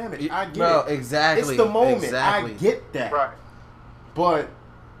real damage. I get Bro, it. exactly. It's the moment. Exactly. I get that. Right. But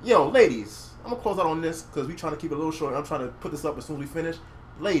yo, ladies, I'm gonna close out on this because we trying to keep it a little short. I'm trying to put this up as soon as we finish.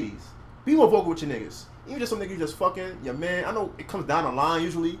 Ladies, be more vocal with your niggas. Even just some nigga you just fucking your man. I know it comes down the line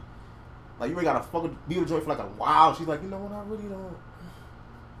usually. Like you really gotta fucking be with a joint for like a while. She's like, you know what, I really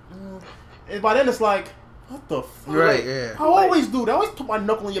don't. And by then it's like, what the fuck? Right, yeah. I always do that. I always put my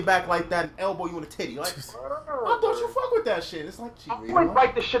knuckle in your back like that and elbow you in the titty. Like, I thought you fuck with that shit. It's like, gee, I always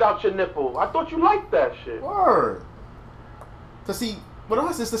bite the shit out your nipple. I thought you liked that shit. word. Cause see, with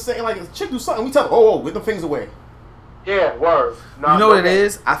us it's the same. Like, if a chick do something, we tell her, oh, get them things away. Yeah, word. Nah, You know what it okay.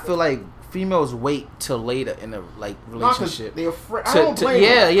 is? I feel like females wait till later in a like Nah, 'cause relationship. they're afraid. I don't blame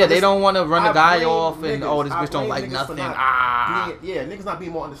Yeah, them. they don't want to run the I guy blame off and niggas. this I bitch don't blame like niggas for nothing. not niggas not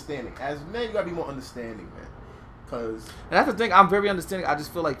being more understanding. As men, you gotta be more understanding, man. Cause And that's the thing. I'm very understanding. I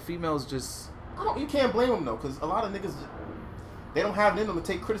just feel like females just. you can't blame them though, cause a lot of niggas they don't have it in them to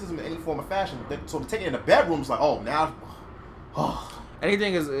take criticism in any form or fashion. So to take it in the bedroom is like, oh now,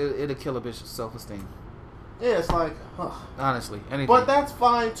 Anything it'll kill a bitch's self-esteem. yeah, it's like, Honestly, anything. But that's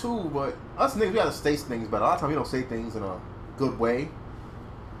fine too. But us niggas, we gotta say things better. A lot of times we don't say things in a good way.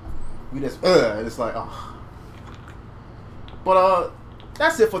 We just and it's like, But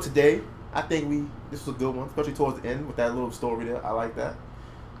that's it for today. I think this was a good one, especially towards the end with that little story there. I like that.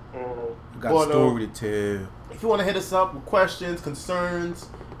 Mm-hmm. got a story to tell. If you want to hit us up with questions, concerns,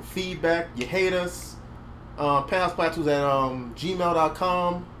 feedback, you hate us, penthouseplateaus at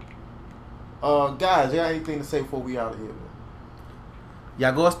gmail.com. Guys, you got anything to say before we out of here, man?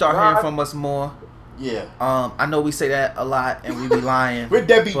 Y'all go start hearing from us more. Yeah. I know we say that a lot and we be lying. We're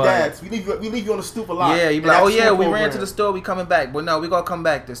deadbeat but- dads. We leave you on the stoop a lot. Yeah, you be And like, oh that's yeah, your we ran program. to the store, we coming back. But no, we gonna come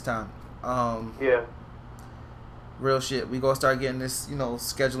back this time. Yeah. Real shit. We gonna start getting this,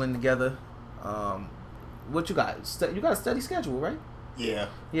 scheduling together. What you got? You got a steady schedule, right? Yeah.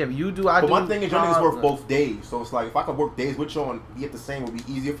 Yeah, you do. I But do. my thing is, your niggas work both days. So it's like, if I could work days with you and be at the same, it would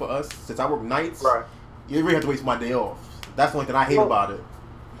be easier for us. Since I work nights, Right. you really have to waste my day off. That's the only thing I hate Well- about it.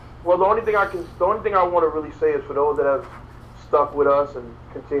 Well, the only thing I want to really say is for those that have stuck with us and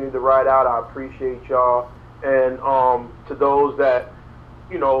continue to ride out, I appreciate y'all. And to those that,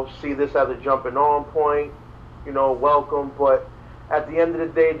 see this as a jumping on point, welcome. But at the end of the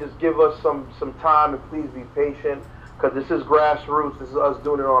day, just give us some time and please be patient because this is grassroots. This is us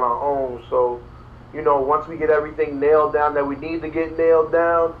doing it on our own. So, once we get everything nailed down that we need to get nailed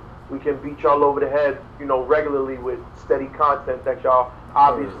down, we can beat y'all over the head, regularly with steady content that y'all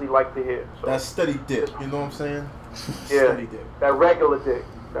obviously like to hear. So That's steady dick. You know what I'm saying? yeah, Steady dick. that regular dick.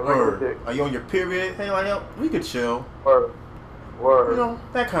 That regular dick. Are you on your period? Hey, like, yo, we could chill. Word. Word. You know,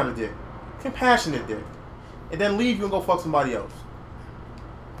 that kind of dick. Compassionate dick. And then leave you and go fuck somebody else.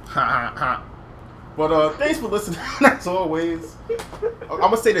 But thanks for listening as always. I'm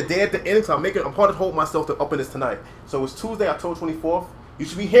gonna say the day at the end, so I'm hard to hold myself to up in this tonight. So it's Tuesday, October 24th. You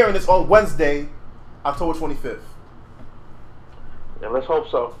should be hearing this on Wednesday, October 25th. Yeah, let's hope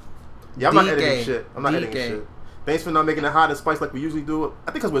so. Yeah, I'm not DK. editing shit. I'm not editing DK. shit. Thanks for not making it hot and spicy like we usually do. I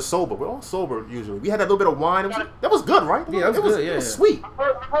think because we're sober. We're all sober usually. We had that little bit of wine. That was good, right? Yeah, that was good, It was yeah. sweet.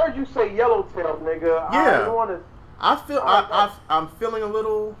 I heard you say yellowtail, nigga. I Yeah. don't want to. I'm feeling a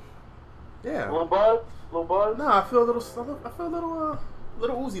little. Yeah. Little buzz. Nah, I feel a little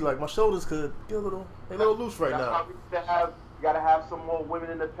little oozy. Like my shoulders could get a little loose right That's now. why we need to have gotta have some more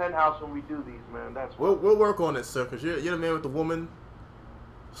women in the penthouse when we do these, man. That's we'll work on it, sir, because you're the man with the woman.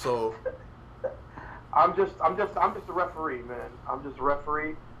 So I'm just a referee, man. I'm just a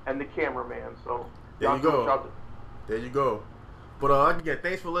referee and the cameraman. So there you go. There you go. But again,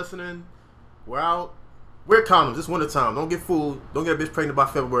 thanks for listening. We're out. Wear condoms. It's winter time. Don't get fooled. Don't get a bitch pregnant by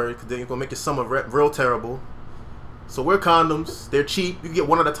February because then it's gonna make your summer real terrible. So wear condoms. They're cheap. You can get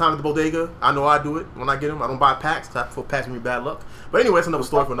one at a time at the bodega. I know I do it when I get them. I don't buy packs. For packs give me bad luck. But anyway, it's another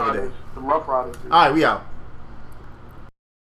story for another day. The Rough Riders. All right, we out.